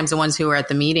lot of times the ones who are at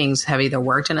the meetings have either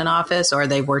worked in an office or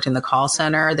they've worked in the call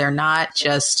center. They're not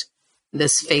just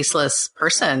this faceless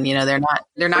person. They're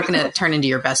not going to turn into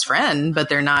your best friend, but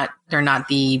they're not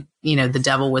the, the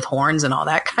devil with horns and all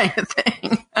that kind of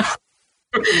thing.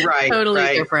 Right. Totally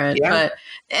different. Yeah.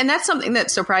 And that's something that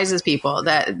surprises people.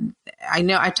 That I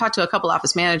know I've talked to a couple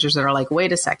office managers that are like,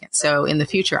 wait a second. So in the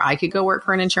future, I could go work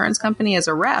for an insurance company as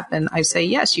a rep. And I say,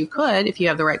 yes, you could, if you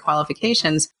have the right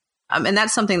qualifications. And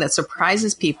that's something that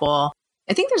surprises people.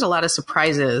 I think there's a lot of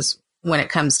surprises when it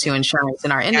comes to insurance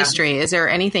in our industry. Yeah. Is there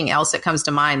anything else that comes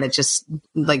to mind that just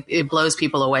it blows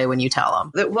people away when you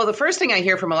tell them? The first thing I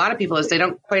hear from a lot of people is they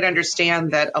don't quite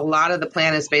understand that a lot of the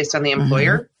plan is based on the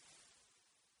employer. Mm-hmm.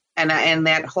 And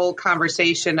that whole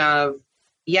conversation of,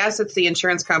 yes, it's the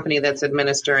insurance company that's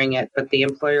administering it, but the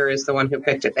employer is the one who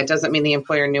picked it. That doesn't mean the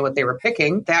employer knew what they were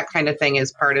picking. That kind of thing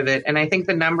is part of it. And I think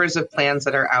the numbers of plans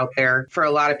that are out there for a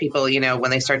lot of people,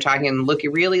 when they start talking and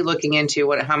really looking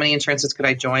into how many insurances could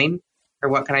I join or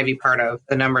what can I be part of,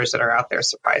 the numbers that are out there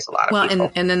surprise a lot of people.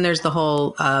 Well, and then there's the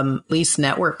whole lease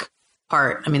network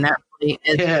part. I mean, that really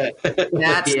is,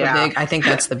 that's the big, I think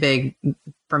that's the big.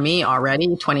 For me already,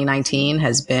 2019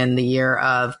 has been the year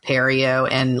of Perio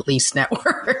and lease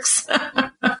networks.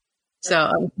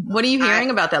 So what are you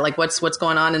hearing about that? Like what's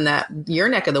going on in your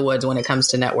neck of the woods when it comes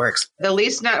to networks? The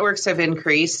lease networks have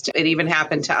increased. It even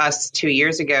happened to us a year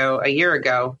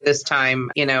ago, this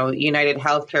time, United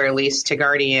Healthcare leased to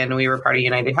Guardian. We were part of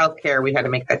United Healthcare. We had to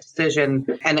make that decision.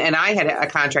 And I had a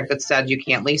contract that said you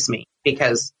can't lease me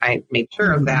because I made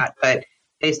sure of that, but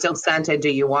they still sent it, do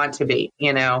you want to be,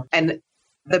 and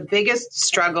the biggest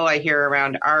struggle I hear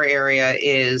around our area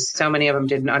is so many of them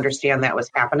didn't understand that was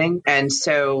happening. And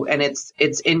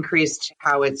it's increased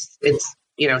how it's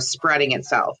spreading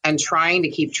itself and trying to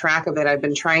keep track of it. I've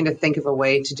been trying to think of a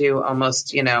way to do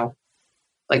almost,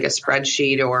 like a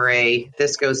spreadsheet or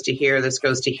this goes to here, this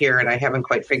goes to here. And I haven't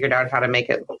quite figured out how to make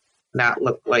it not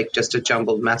look like just a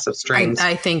jumbled mess of strings.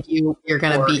 I think you're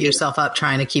going to beat yourself up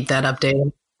trying to keep that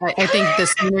updated. I think the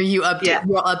sooner you update,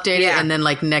 you'll update it, and then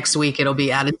next week it'll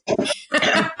be added.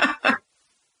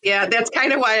 Yeah, that's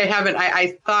kind of why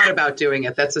I thought about doing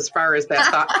it. That's as far as that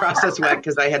thought process went,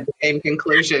 because I had the same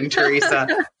conclusion, Teresa.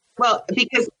 Well,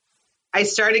 because I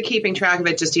started keeping track of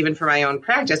it just even for my own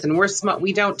practice, and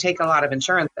we don't take a lot of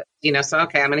insurance, so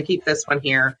okay, I'm going to keep this one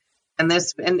here.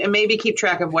 and maybe keep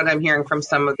track of what I'm hearing from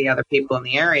some of the other people in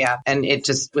the area. And it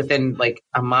just within like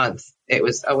a month, it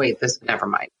was, oh wait, never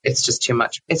mind. It's just too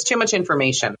much. It's too much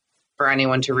information for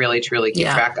anyone to really, truly keep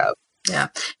track of. Yeah.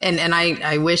 And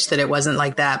I wish that it wasn't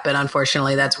like that, but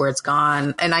unfortunately that's where it's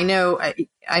gone. And I know,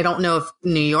 I don't know if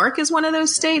New York is one of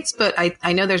those states, but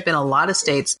I know there's been a lot of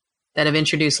states that have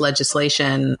introduced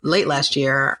legislation late last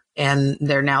year, and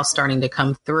they're now starting to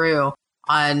come through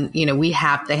on, they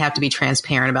have to be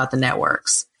transparent about the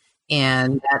networks.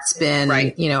 And that's been,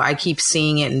 right. I keep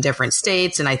seeing it in different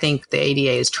states, and I think the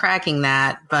ADA is tracking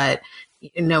that, but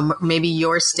maybe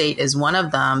your state is one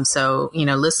of them. So,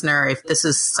 listener, if this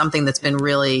is something that's been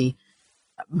really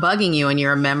bugging you and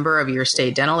you're a member of your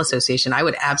state dental association, I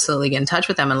would absolutely get in touch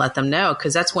with them and let them know,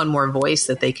 because that's one more voice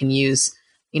that they can use,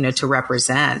 to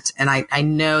represent. And I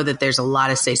know that there's a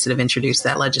lot of states that have introduced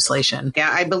that legislation. Yeah,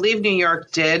 I believe New York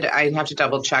did. I have to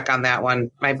double check on that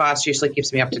one. My boss usually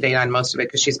keeps me up to date on most of it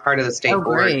because she's part of the state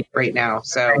board right now.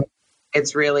 So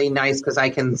it's really nice because I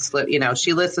can slip,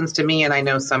 she listens to me and I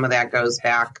know some of that goes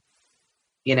back,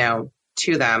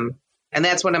 to them. And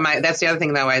that's that's the other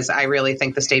thing though, is I really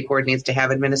think the state board needs to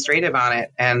have administrative on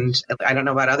it. And I don't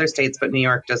know about other states, but New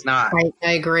York does not.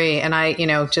 I agree. And I,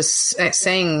 just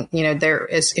saying, there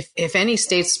is, if any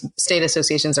state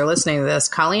associations are listening to this,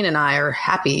 Colleen and I are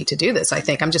happy to do this. I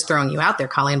think I'm just throwing you out there,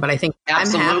 Colleen, but I think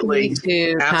Absolutely. I'm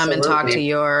happy to come and talk to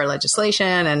your legislation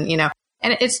and,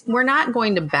 and we're not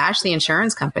going to bash the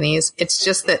insurance companies. It's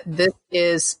just that this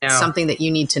is something that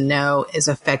you need to know is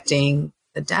affecting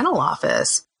the dental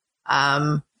office.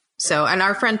 And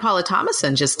our friend Paula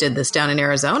Thomason just did this down in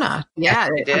Arizona. Yeah,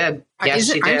 she did.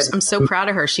 Yes, she did. I'm so proud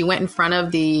of her. She went in front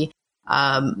of the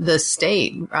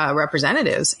state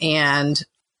representatives, and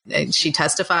she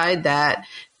testified that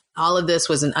all of this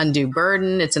was an undue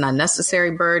burden. It's an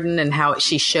unnecessary burden, and how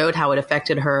she showed how it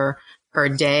affected her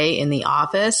day in the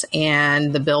office,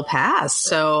 and the bill passed.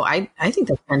 So I think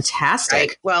that's fantastic.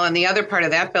 Right. Well, and the other part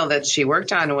of that bill that she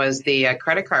worked on was the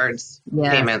credit cards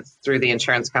payments through the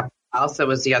insurance company. Also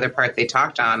was the other part they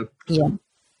talked on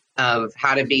of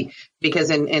how to be, because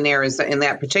in Arizona, in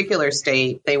that particular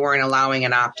state, they weren't allowing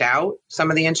an opt-out. Some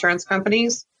of the insurance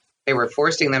companies, they were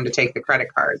forcing them to take the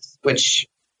credit cards, which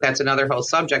that's another whole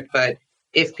subject. But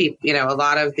if people, a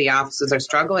lot of the offices are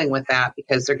struggling with that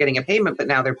because they're getting a payment, but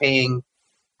now they're paying,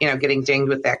 getting dinged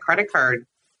with that credit card,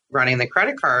 running the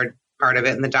credit card part of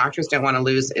it. And the doctors don't want to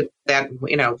lose that,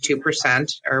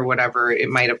 2% or whatever it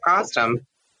might have cost them.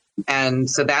 And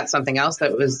so that's something else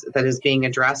that is being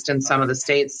addressed in some of the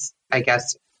states. I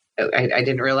guess I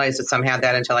didn't realize that some had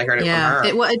that until I heard it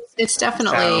from her. It's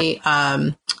definitely,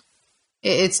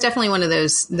 it's definitely one of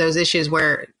those issues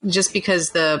where just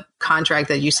because the contract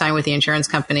that you sign with the insurance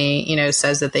company,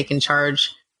 says that they can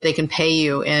pay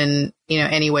you in,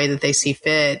 any way that they see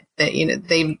fit,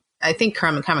 that, I think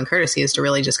common courtesy is to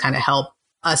really just kind of help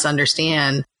us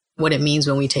understand what it means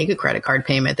when we take a credit card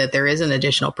payment, that there is an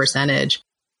additional percentage.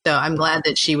 So I'm glad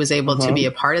that she was able to be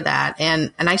a part of that.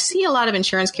 And I see a lot of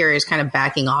insurance carriers kind of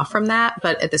backing off from that.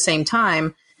 But at the same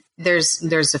time,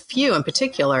 there's a few in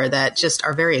particular that just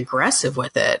are very aggressive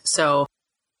with it. So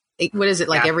what is it,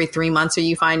 like every 3 months are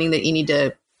you finding that you need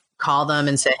to call them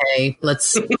and say, hey,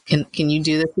 can you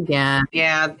do this again?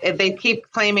 Yeah, they keep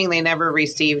claiming they never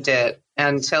received it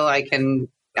until I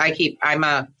keep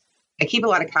a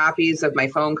lot of copies of my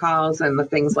phone calls and the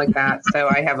things like that. So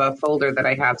I have a folder that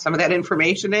I have some of that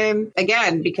information in.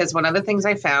 Again, because one of the things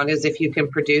I found is if you can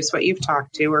produce what you've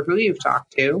talked to or who you've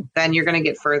talked to, then you're going to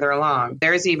get further along.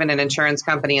 There's even an insurance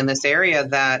company in this area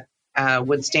that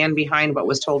would stand behind what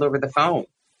was told over the phone.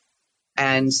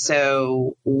 And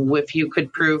so if you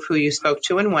could prove who you spoke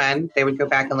to and when, they would go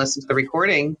back and listen to the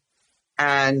recording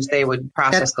and they would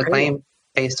process the claim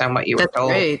based on what you were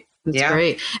told. Great. That's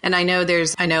great. And I know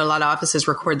a lot of offices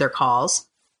record their calls.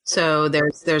 So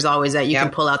there's always that you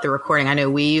can pull out the recording. I know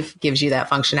Weave gives you that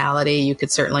functionality. You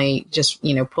could certainly just,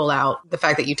 pull out the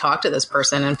fact that you talked to this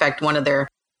person. In fact, one of their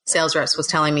sales reps was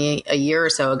telling me a year or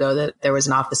so ago that there was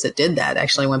an office that did that,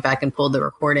 actually went back and pulled the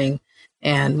recording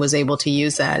and was able to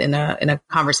use that in a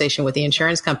conversation with the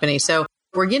insurance company. So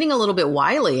we're getting a little bit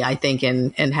wily, I think,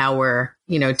 in how we're,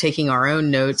 taking our own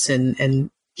notes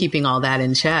and keeping all that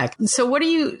in check. So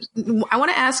I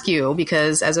want to ask you,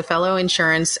 because as a fellow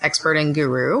insurance expert and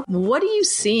guru, what are you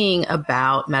seeing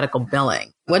about medical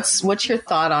billing? What's your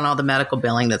thought on all the medical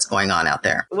billing that's going on out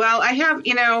there? Well, I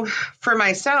have, for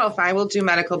myself, I will do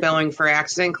medical billing for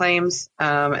accident claims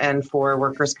and for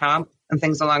workers' comp and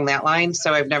things along that line.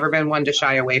 So I've never been one to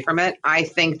shy away from it. I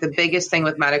think the biggest thing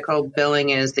with medical billing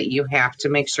is that you have to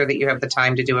make sure that you have the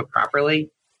time to do it properly,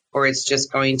 or it's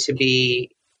just going to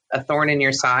be a thorn in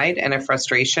your side and a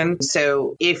frustration.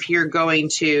 So if you're going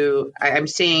to, I'm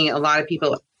seeing a lot of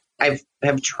people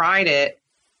have tried it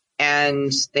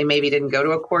and they maybe didn't go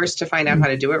to a course to find out how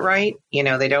to do it right. You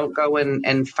know, they don't go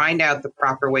and find out the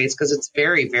proper ways because it's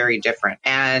very, very different.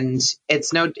 And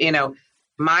it's no, you know,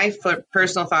 my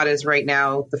personal thought is right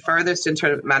now, the farthest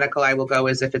into medical I will go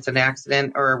is if it's an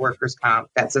accident or a workers' comp.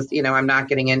 That's, you know, I'm not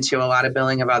getting into a lot of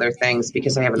billing of other things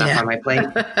because I have enough on my plate.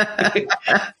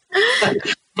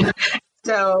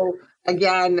 So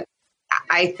again,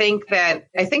 I think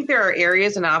there are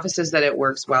areas and offices that it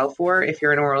works well for. If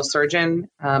you're an oral surgeon,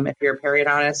 if you're a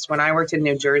periodontist. When I worked in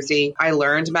New Jersey, I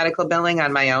learned medical billing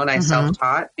on my own. I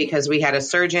self-taught because we had a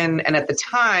surgeon. And at the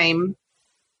time,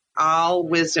 all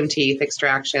wisdom teeth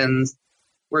extractions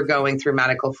were going through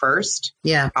medical first.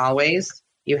 Yeah. Always.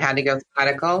 You had to go through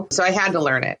medical. So I had to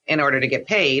learn it in order to get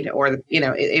paid, or, you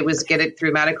know, it was get it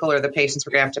through medical or the patients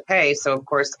were going to have to pay. So of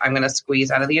course I'm going to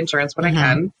squeeze out of the insurance when I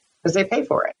can because they pay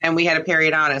for it. And we had a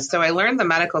periodontist. So I learned the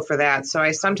medical for that. So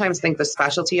I sometimes think the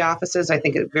specialty offices, I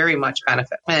think it very much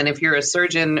benefit. And if you're a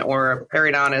surgeon or a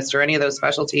periodontist or any of those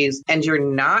specialties and you're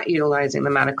not utilizing the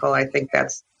medical, I think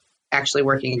that's actually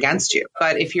working against you.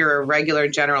 But if you're a regular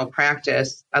general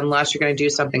practice, unless you're going to do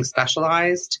something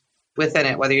specialized within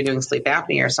it, whether you're doing sleep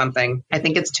apnea or something, I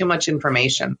think it's too much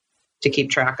information to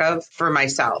keep track of for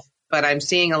myself. But I'm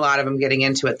seeing a lot of them getting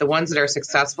into it. The ones that are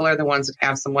successful are the ones that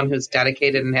have someone who's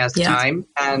dedicated and has time.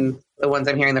 And the ones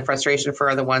I'm hearing the frustration for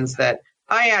are the ones that,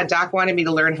 oh yeah, doc wanted me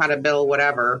to learn how to bill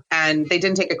whatever. And they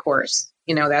didn't take a course.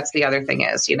 You know, that's the other thing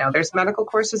is, you know, there's medical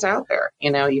courses out there.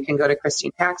 You know, you can go to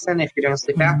Christine Paxson if you're doing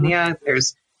sleep apnea.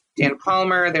 There's Dan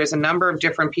Palmer. There's a number of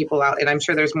different people out, and I'm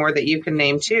sure there's more that you can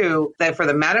name too, that for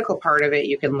the medical part of it,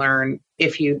 you can learn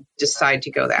if you decide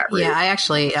to go that route.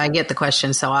 Yeah, I get the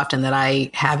question so often that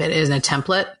I have it as a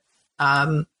template.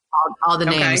 All the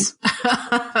names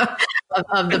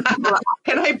of the people.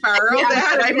 Can I borrow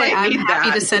that? I might need that. I'm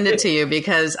happy to send it to you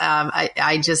because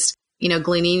I just, you know,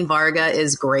 Glenine Varga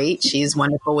is great. She's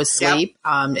wonderful with sleep.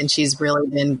 And she's really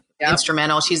been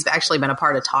instrumental. She's actually been a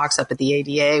part of talks up at the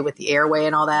ADA with the airway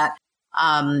and all that.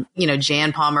 You know,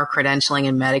 Jan Palmer credentialing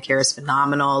in Medicare is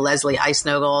phenomenal. Leslie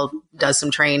Eisnogel does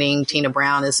some training. Tina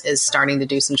Brown is starting to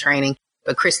do some training.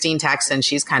 But Christine Paxson,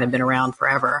 she's kind of been around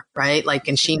forever, right? Like,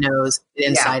 and she knows it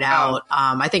inside out.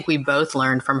 I think we both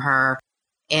learned from her.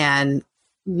 And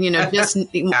you know,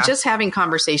 just having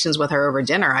conversations with her over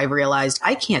dinner, I realized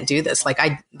I can't do this. Like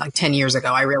 10 years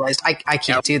ago, I realized I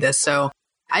can't do this. So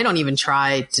I don't even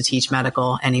try to teach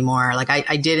medical anymore. Like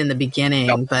I did in the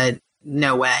beginning, but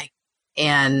no way.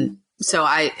 And so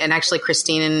actually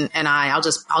Christine and I'll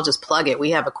just plug it.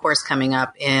 We have a course coming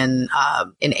up in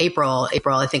April,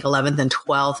 I think 11th and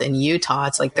 12th in Utah.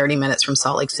 It's like 30 minutes from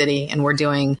Salt Lake City. And we're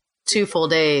doing 2 full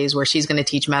days where she's going to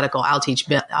teach medical. I'll teach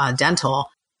dental.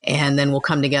 And then we'll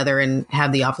come together and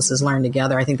have the offices learn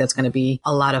together. I think that's going to be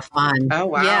a lot of fun. Oh,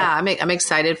 wow. Yeah, I'm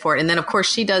excited for it. And then, of course,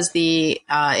 she does the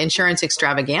insurance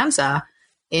extravaganza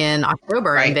in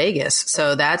October in Vegas.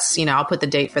 So that's, you know, I'll put the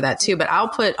date for that too. But I'll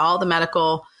put all the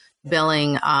medical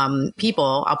billing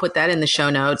people, I'll put that in the show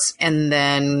notes. And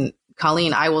then,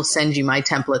 Colleen, I will send you my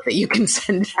template that you can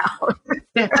send out.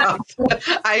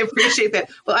 I appreciate that.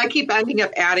 Well, I keep ending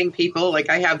up adding people. Like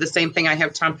I have the same thing. I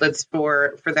have templates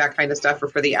for that kind of stuff or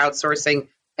for the outsourcing.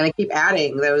 And I keep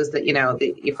adding those that, you know,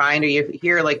 that you find or you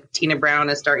hear like Tina Brown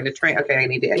is starting to train. Okay, I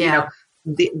need to, you know,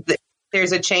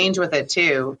 there's a change with it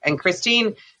too. And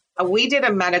Christine, we did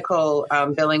a medical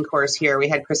billing course here. We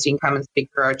had Christine come and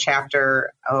speak for our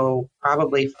chapter,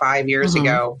 probably 5 years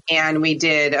ago. And we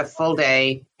did a full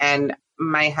day and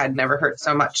my head never hurt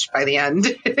so much by the end.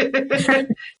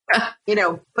 You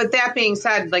know, but that being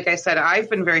said, like I said, I've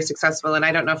been very successful and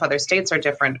I don't know if other states are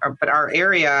different, but our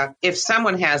area, if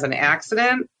someone has an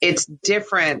accident, it's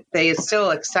different. They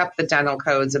still accept the dental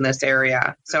codes in this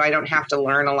area. So I don't have to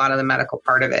learn a lot of the medical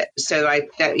part of it. So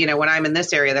you know, when I'm in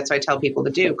this area, that's what I tell people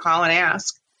to do. Call and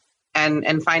ask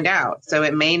and find out. So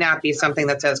it may not be something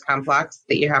that's as complex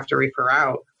that you have to refer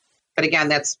out. But again,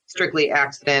 that's strictly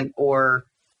accident or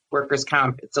workers'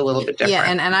 comp. It's a little bit different.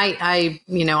 Yeah. And I,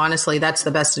 you know, honestly, that's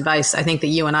the best advice I think that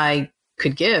you and I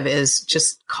could give is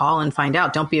just call and find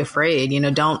out. Don't be afraid. You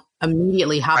know, don't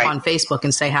immediately hop on Facebook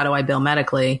and say, how do I bill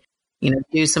medically? You know,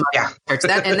 do some research.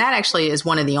 And that actually is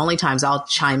one of the only times I'll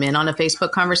chime in on a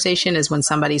Facebook conversation is when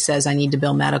somebody says, I need to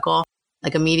bill medical.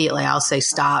 Like immediately I'll say,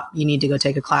 stop, you need to go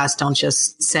take a class. Don't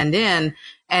just send in.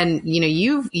 And, you know,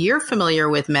 you're familiar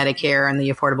with Medicare and the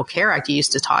Affordable Care Act. You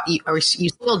used to talk, or you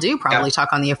still do probably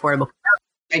talk on the Affordable Care Act.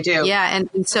 I do. Yeah.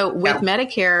 And so with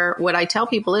Medicare, what I tell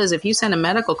people is if you send a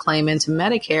medical claim into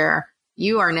Medicare,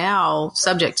 you are now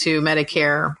subject to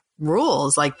Medicare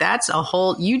rules. Like that's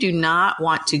you do not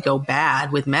want to go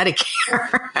bad with Medicare.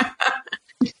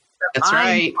 That's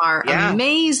right. Are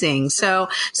amazing. So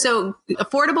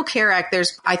Affordable Care Act,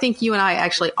 I think you and I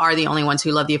actually are the only ones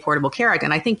who love the Affordable Care Act.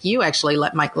 And I think you actually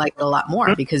might like it a lot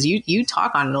more because you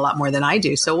talk on it a lot more than I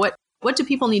do. So what do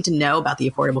people need to know about the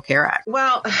Affordable Care Act?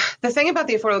 Well, the thing about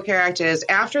the Affordable Care Act is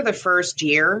after the first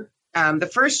year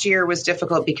was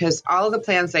difficult because all of the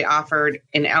plans they offered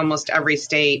in almost every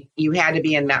state, you had to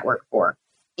be in network for.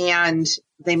 And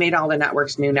they made all the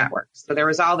networks new networks. So there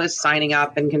was all this signing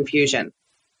up and confusion.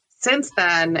 Since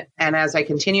then, and as I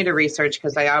continue to research,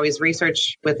 because I always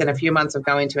research within a few months of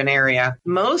going to an area,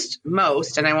 most,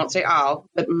 and I won't say all,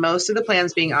 but most of the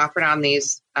plans being offered on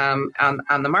these on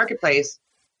the marketplace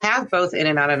have both in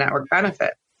and out of network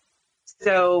benefit.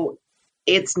 So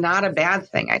it's not a bad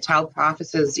thing. I tell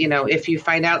offices, if you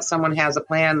find out someone has a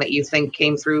plan that you think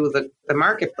came through the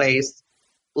marketplace,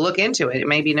 look into it. It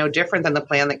may be no different than the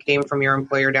plan that came from your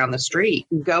employer down the street.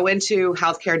 Go into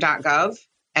healthcare.gov.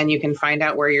 And you can find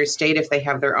out where your state, if they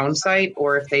have their own site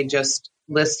or if they just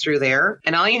list through there.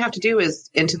 And all you have to do is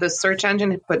into the search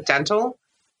engine, put dental,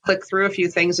 click through a few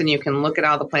things, and you can look at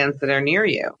all the plans that are near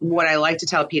you. What I like to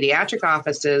tell pediatric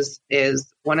offices is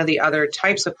one of the other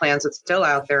types of plans that's still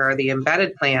out there are the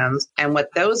embedded plans. And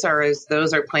what those are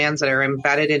plans that are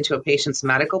embedded into a patient's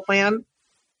medical plan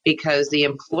because the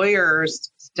employers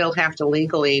still have to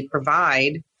legally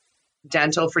provide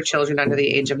dental for children under the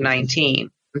age of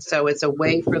 19. So it's a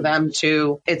way for them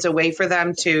to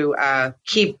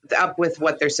keep up with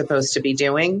what they're supposed to be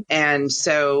doing. And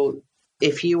so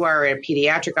if you are a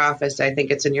pediatric office, I think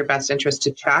it's in your best interest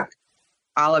to check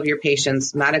all of your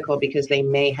patients' medical because they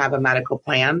may have a medical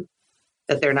plan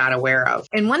that they're not aware of.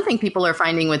 And one thing people are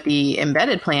finding with the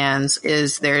embedded plans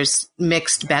is there's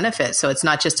mixed benefits. So it's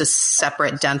not just a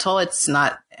separate dental, it's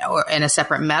not and a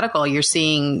separate medical. You're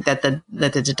seeing that the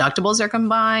deductibles are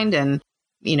combined and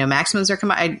maximums are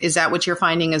combined. Is that what you're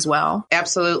finding as well?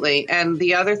 Absolutely. And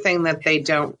the other thing that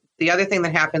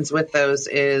happens with those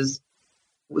is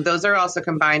those are also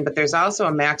combined, but there's also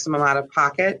a maximum out of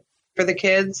pocket for the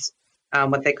kids.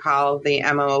 What they call the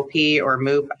MOOP or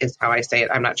MOOP is how I say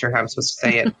it. I'm not sure how I'm supposed to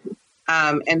say it.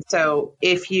 And so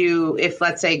if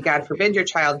let's say, God forbid, your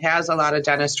child has a lot of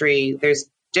dentistry, there's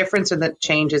difference in the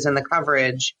changes in the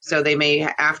coverage. So they may,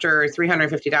 after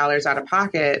 $350 out of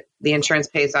pocket, the insurance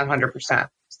pays 100%.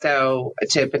 So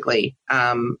typically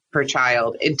per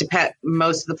child, it depends.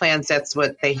 Most of the plans, that's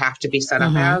what they have to be set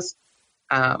up as.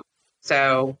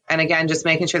 So, and again, just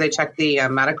making sure they check the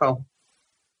medical.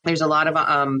 There's a lot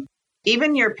of,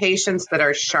 even your patients that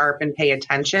are sharp and pay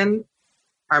attention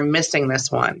are missing this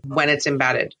one when it's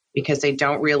embedded because they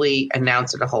don't really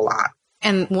announce it a whole lot.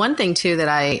 And one thing, too, that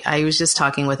I was just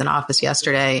talking with an office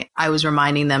yesterday, I was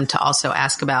reminding them to also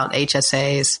ask about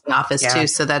HSAs in office, too.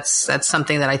 So that's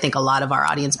something that I think a lot of our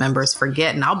audience members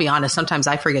forget. And I'll be honest, sometimes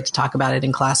I forget to talk about it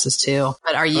in classes, too.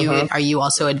 But are you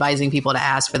also advising people to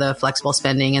ask for the flexible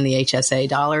spending and the HSA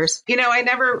dollars?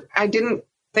 I didn't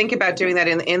think about doing that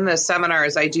in the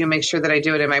seminars. I do make sure that I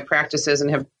do it in my practices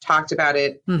and have talked about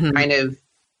it kind of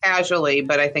casually,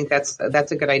 but I think that's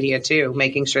a good idea too,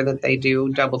 making sure that they do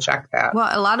double check that. Well,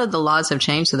 a lot of the laws have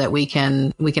changed so that we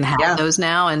can have those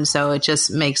now. And so it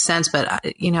just makes sense. But,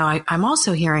 I'm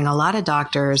also hearing a lot of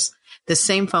doctors, the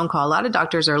same phone call, a lot of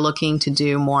doctors are looking to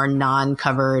do more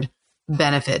non-covered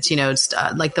benefits, it's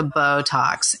like the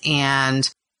Botox and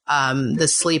the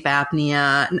sleep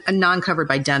apnea, non-covered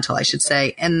by dental, I should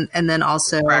say. And then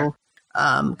also,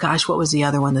 correct. What was the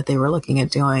other one that they were looking at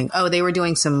doing? Oh, they were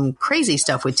doing some crazy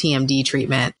stuff with TMD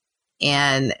treatment.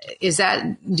 And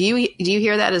do you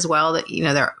hear that as well?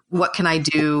 That, what can I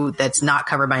do that's not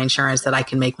covered by insurance that I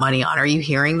can make money on? Are you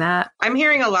hearing that? I'm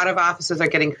hearing a lot of offices are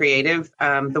getting creative.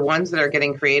 The ones that are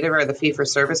getting creative are the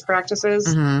fee-for-service practices.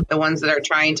 The ones that are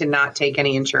trying to not take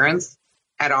any insurance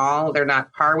at all. They're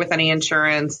not par with any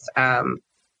insurance.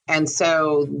 And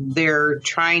so they're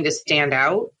trying to stand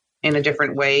out in a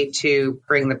different way to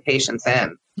bring the patients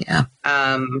in. Yeah.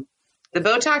 The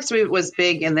Botox was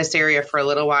big in this area for a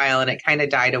little while and it kind of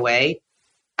died away.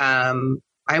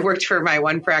 I worked for my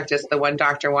one practice. The one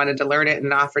doctor wanted to learn it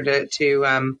and offered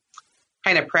to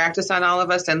kind of practice on all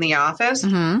of us in the office.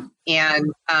 And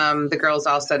the girls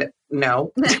all said,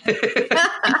 no.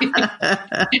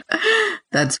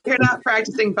 You're not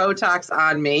practicing Botox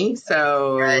on me.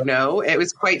 So no, it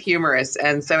was quite humorous.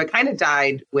 And so it kind of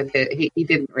died with it.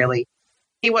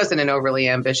 He wasn't an overly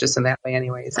ambitious in that way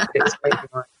anyways. It was quite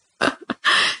humorous.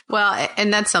 Well,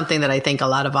 and that's something that I think a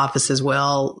lot of offices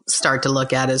will start to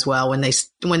look at as well when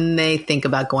they think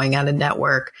about going out of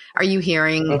network. Are you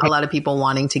hearing a lot of people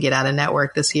wanting to get out of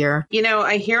network this year?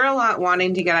 I hear a lot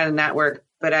wanting to get out of network,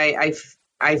 but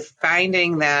I'm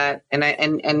finding that,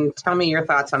 and tell me your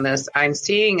thoughts on this. I'm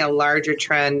seeing a larger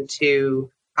trend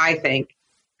I think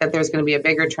that there's going to be a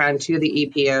bigger trend to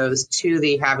the EPOs, to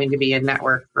the having to be in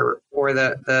network for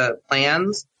the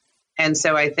plans. And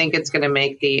so I think it's going to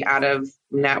make the out of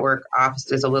network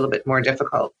offices a little bit more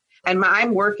difficult. And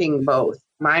I'm working both.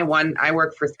 I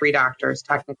work for 3 doctors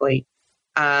technically.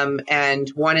 And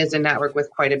one is in network with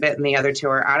quite a bit and the other 2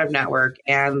 are out of network.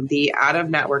 And the out of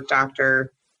network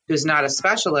doctor who's not a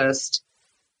specialist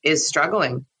is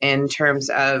struggling in terms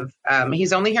of,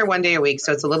 he's only here 1 day a week.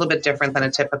 So it's a little bit different than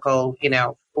a typical,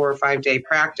 4 or 5 day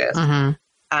practice.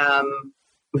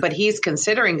 But he's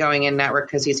considering going in network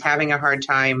because he's having a hard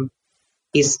time.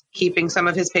 He's keeping some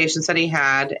of his patients that he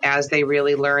had as they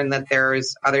really learn that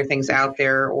there's other things out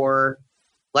there or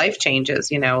life changes.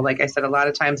 Like I said, a lot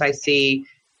of times I see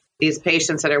these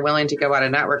patients that are willing to go out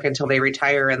of network until they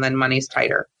retire and then money's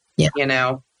tighter. Yeah.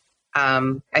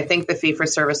 I think the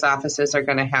fee-for-service offices are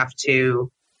going to have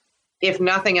to, if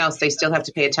nothing else, they still have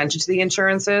to pay attention to the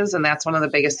insurances. And that's one of the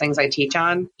biggest things I teach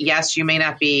on. Yes, you may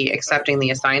not be accepting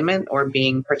the assignment or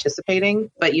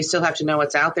participating, but you still have to know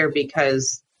what's out there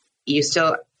because you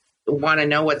still want to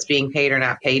know what's being paid or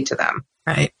not paid to them.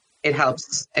 Right. It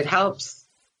helps.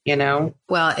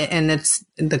 Well, and it's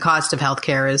the cost of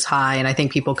healthcare is high. And I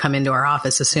think people come into our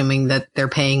office assuming that they're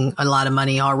paying a lot of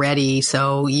money already.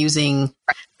 So using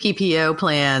PPO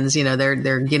plans,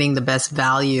 they're getting the best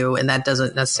value. And that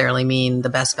doesn't necessarily mean the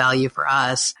best value for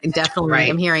us. Definitely, right.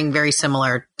 I'm hearing very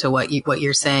similar to what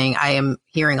you're saying. I am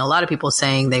hearing a lot of people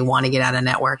saying they want to get out of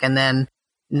network and then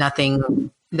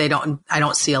nothing. I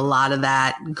don't see a lot of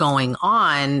that going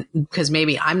on because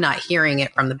maybe I'm not hearing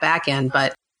it from the back end,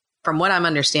 but from what I'm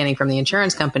understanding from the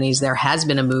insurance companies, there has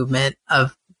been a movement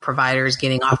of providers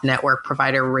getting off network.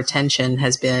 Provider retention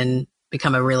has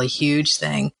become a really huge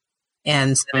thing.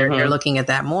 And so they're looking at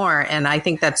that more. And I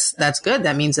think that's good.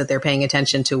 That means that they're paying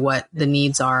attention to what the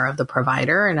needs are of the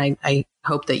provider. And I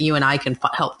hope that you and I can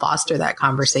help foster that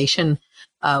conversation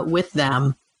with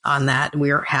them on that.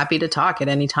 We're happy to talk at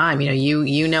any time.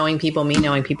 You knowing people, me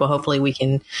knowing people, hopefully we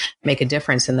can make a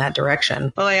difference in that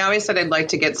direction. Well, I always said I'd like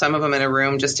to get some of them in a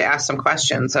room just to ask some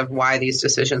questions of why these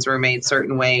decisions were made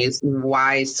certain ways,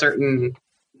 why certain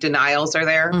denials are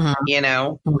there, and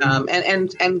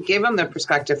give them the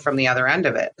perspective from the other end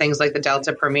of it. Things like the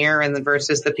Delta Premier and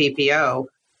versus the PPO.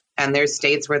 And there's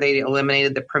states where they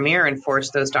eliminated the Premier and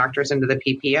forced those doctors into the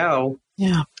PPO.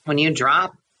 Yeah. When you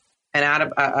drop and out of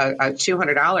a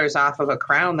 $200 off of a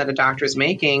crown that a doctor is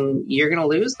making, you're going to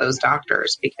lose those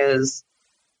doctors because,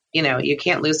 you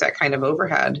can't lose that kind of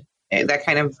overhead, that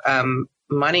kind of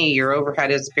money. Your overhead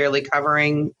is barely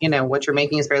covering, what you're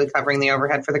making is barely covering the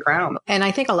overhead for the crown. And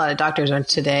I think a lot of doctors are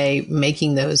today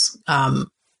making those,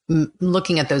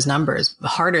 looking at those numbers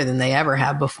harder than they ever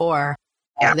have before.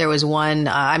 Yeah. There was one,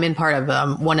 I'm in part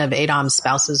of one of ADOM's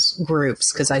spouses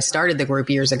groups because I started the group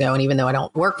years ago. And even though I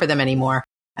don't work for them anymore,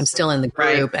 I'm still in the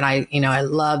group. Right. And I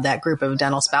love that group of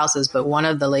dental spouses. But one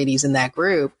of the ladies in that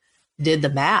group did the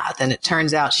math. And it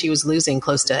turns out she was losing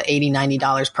close to $80,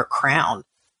 $90 per crown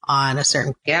on a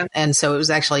certain. Yeah. And so it was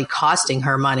actually costing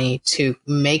her money to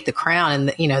make the crown.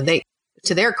 And, they,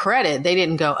 to their credit, they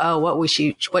didn't go, oh, what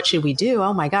should we do?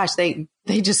 Oh my gosh. They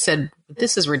just said,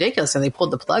 this is ridiculous. And they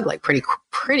pulled the plug like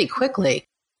pretty quickly.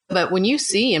 But when you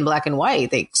see in black and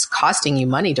white, it's costing you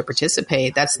money to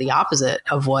participate. That's the opposite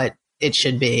of what it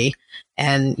should be.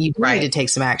 And you need to take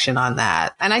some action on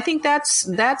that. And I think that's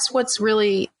what's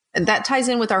really, that ties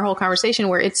in with our whole conversation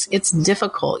where it's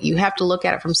difficult. You have to look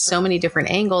at it from so many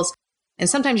different angles. And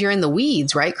sometimes you're in the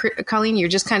weeds, right, Colleen? You're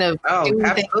just kind of doing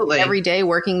things every day,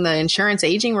 working the insurance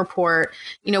aging report.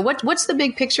 What's the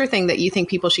big picture thing that you think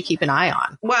people should keep an eye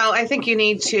on? Well, I think you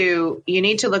need to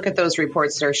look at those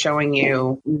reports that are showing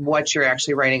you what you're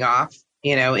actually writing off.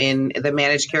 In the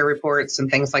managed care reports and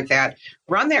things like that.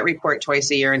 Run that report twice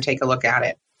a year and take a look at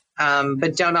it.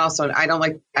 But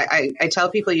I tell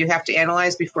people you have to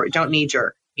analyze before, don't knee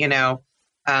jerk, you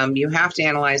have to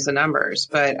analyze the numbers.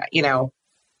 But,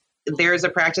 there's a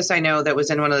practice I know that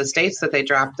was in one of the states that they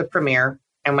dropped the Premier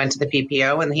and went to the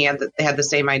PPO, and they had the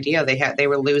same idea. They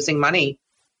were losing money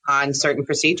on certain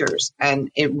procedures.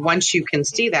 And once you can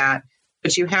see that,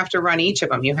 but you have to run each of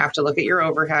them. You have to look at your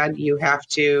overhead. You have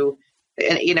to,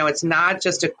 it's not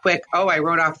just a quick, I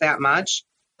wrote off that much.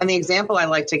 And the example I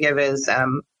like to give is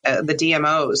the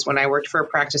DMOs. When I worked for a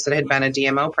practice that had been a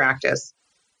DMO practice,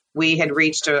 we had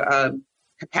reached a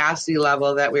capacity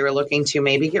level that we were looking to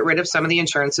maybe get rid of some of the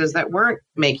insurances that weren't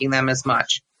making them as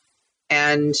much.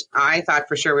 And I thought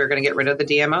for sure we were going to get rid of the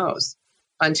DMOs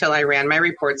until I ran my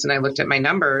reports and I looked at my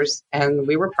numbers and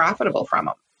we were profitable from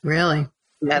them. Really?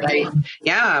 But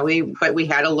we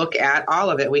had to look at all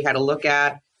of it. We had to look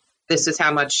at, this is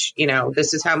how much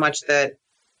that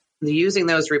using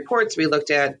those reports, we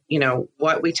looked at,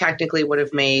 what we technically would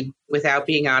have made without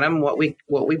being on them, what we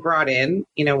brought in,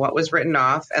 what was written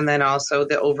off, and then also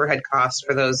the overhead costs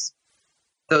for those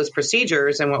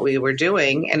procedures and what we were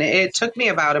doing. And it took me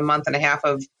about a month and a half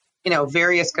of,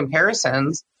 various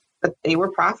comparisons, but they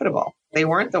were profitable. They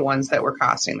weren't the ones that were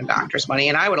costing the doctors money.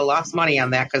 And I would have lost money on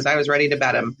that because I was ready to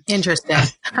bet them. Interesting.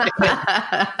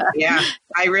 Yeah,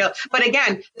 but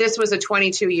again, this was a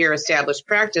 22-year established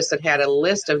practice that had a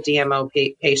list of DMO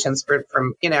patients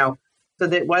from, so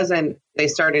that wasn't, they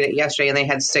started it yesterday and they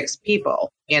had 6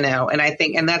 people, and I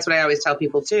think, and that's what I always tell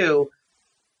people too.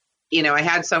 I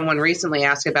had someone recently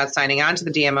ask about signing on to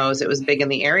the DMOs. It was big in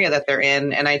the area that they're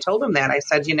in. And I told them that. I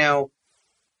said,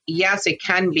 yes, it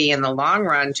can be in the long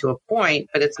run to a point,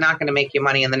 but it's not going to make you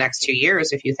money in the next 2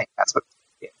 years if you think that's what,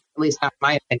 at least not in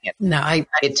my opinion. No,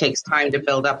 it takes time to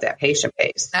build up that patient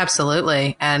base.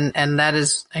 Absolutely. And that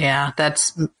is,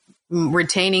 that's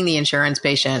retaining the insurance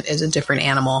patient is a different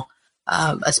animal,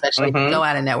 especially if you go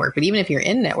out of network. But even if you're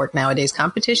in network nowadays,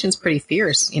 competition's pretty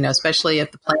fierce, especially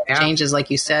if the plan changes,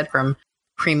 like you said, from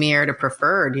premier to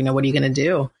preferred, what are you going to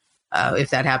do? If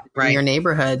that happens in your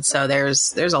neighborhood. So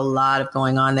there's a lot of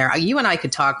going on there. You and I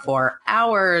could talk for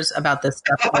hours about this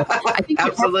stuff. I think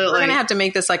absolutely. We're going to have to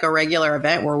make this like a regular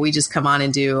event where we just come on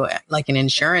and do like an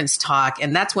insurance talk.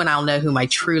 And that's when I'll know who my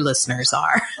true listeners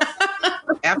are.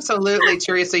 Absolutely,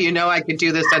 Teresa. I could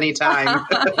do this anytime.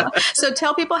 So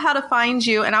tell people how to find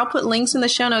you, and I'll put links in the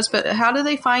show notes, but how do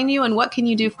they find you and what can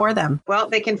you do for them? Well,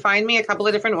 they can find me a couple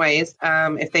of different ways.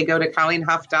 If they go to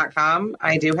ColleenHuff.com,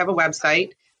 I do have a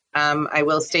website. I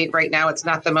will state right now, it's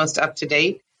not the most up to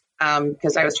date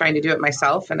because I was trying to do it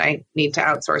myself and I need to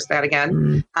outsource that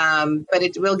again. But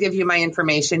it will give you my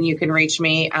information. You can reach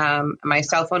me. My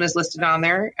cell phone is listed on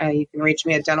there. You can reach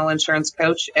me at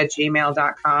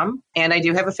dentalinsurarancecoach@gmail.com. And I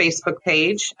do have a Facebook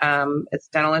page. It's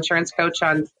Dental Insurance Coach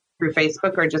through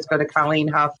Facebook, or just go to Colleen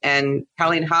Huff and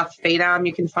Colleen Huff FADOM.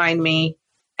 You can find me.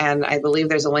 And I believe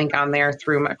there's a link on there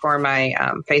for my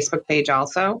Facebook page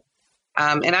also.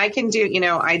 And I can do,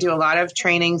 I do a lot of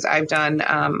trainings. I've done,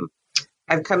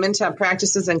 I've come into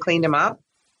practices and cleaned them up.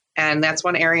 And that's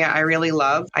one area I really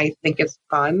love. I think it's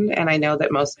fun. And I know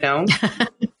that most don't.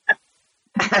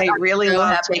 I really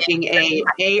love taking a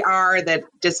AR that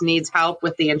just needs help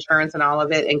with the insurance and all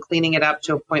of it and cleaning it up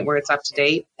to a point where it's up to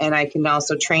date. And I can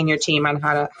also train your team on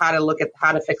how to look at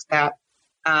how to fix that.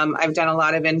 I've done a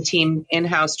lot of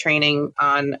in-house training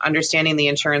on understanding the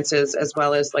insurances as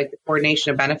well as like the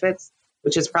coordination of benefits,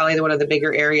 which is probably one of the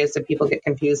bigger areas that people get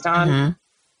confused on. Mm-hmm.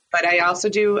 But I also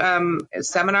do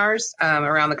seminars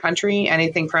around the country,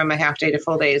 anything from a half day to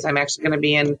full days. I'm actually going to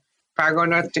be in Fargo,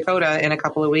 North Dakota in a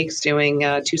couple of weeks doing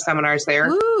 2 seminars there.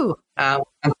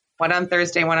 One on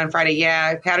Thursday, one on Friday.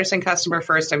 Yeah, Patterson customer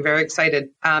first. I'm very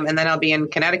excited. And then I'll be in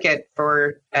Connecticut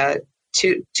for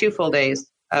 2 full days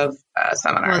of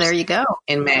seminars. Well, there you go.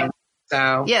 In May.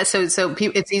 So yeah, so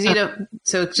it's easy to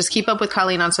just keep up with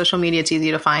Colleen on social media. It's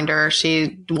easy to find her.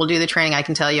 She will do the training. I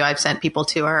can tell you, I've sent people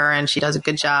to her, and she does a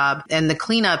good job. And the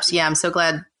cleanups, I'm so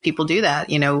glad people do that.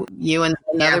 You and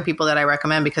other people that I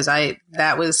recommend, because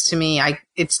that was to me,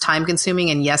 it's time consuming.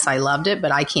 And yes, I loved it,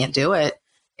 but I can't do it.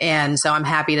 And so I'm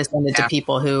happy to send it to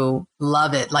people who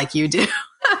love it like you do.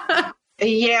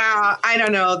 Yeah, I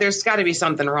don't know. There's got to be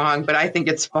something wrong, but I think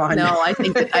it's fun. No, I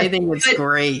think it's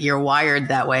great. You're wired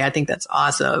that way. I think that's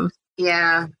awesome.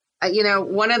 Yeah.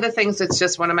 One of the things that's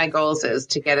just one of my goals is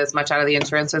to get as much out of the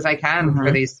insurance as I can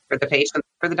for the patients,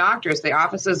 for the doctors, the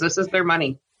offices. This is their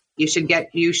money. You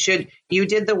did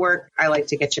the work. I like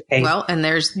to get you paid. Well, and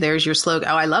there's your slogan.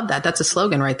 Oh, I love that. That's a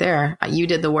slogan right there. You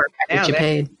did the work. I get you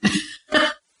paid.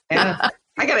 Yeah.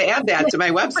 I got to add that to my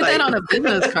website. Put that on a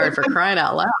business card, for crying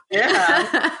out loud.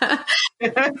 Yeah.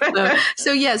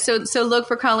 So look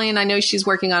for Colleen. I know she's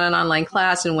working on an online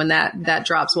class, and when that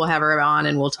drops, we'll have her on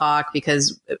and we'll talk,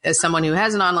 because as someone who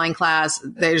has an online class,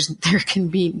 there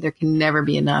can never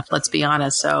be enough. Let's be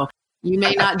honest. So you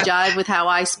may not jive with how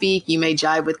I speak. You may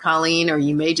jive with Colleen, or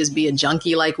you may just be a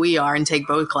junkie like we are and take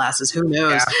both classes. Who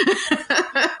knows?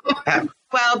 Yeah.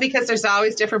 Well, because there's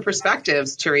always different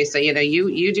perspectives, Teresa.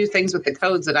 You do things with the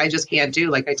codes that I just can't do,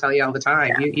 like I tell you all the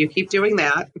time. You keep doing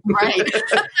that. Right.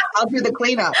 I'll do the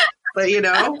cleanup, but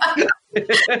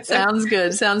Sounds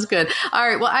good. Sounds good. All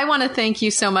right. Well, I want to thank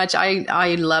you so much.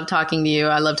 I love talking to you.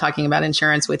 I love talking about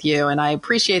insurance with you. And I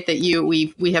appreciate that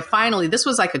we have finally, this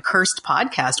was like a cursed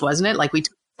podcast, wasn't it? Like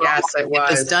yes, it was.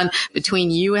 It was done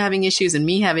between you having issues and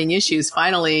me having issues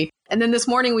finally. And then this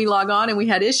morning we log on and we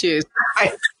had issues.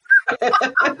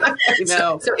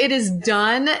 So it is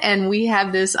done and we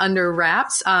have this under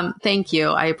wraps. Thank you.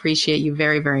 I appreciate you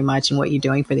very, very much and what you're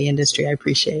doing for the industry. I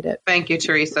appreciate it. Thank you,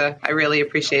 Teresa. I really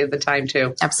appreciated the time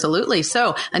too. Absolutely.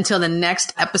 So until the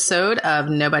next episode of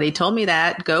Nobody Told Me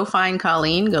That, go find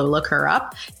Colleen, go look her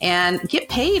up and get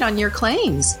paid on your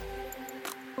claims.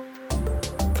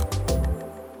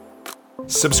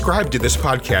 Subscribe to this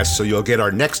podcast so you'll get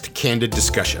our next candid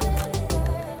discussion.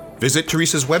 Visit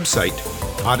Teresa's website,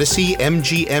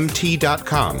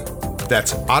 odysseymgmt.com.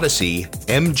 That's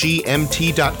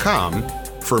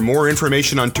odysseymgmt.com for more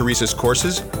information on Teresa's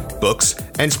courses, books,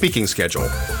 and speaking schedule.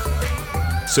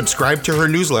 Subscribe to her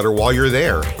newsletter while you're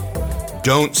there.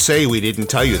 Don't say we didn't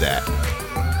tell you that.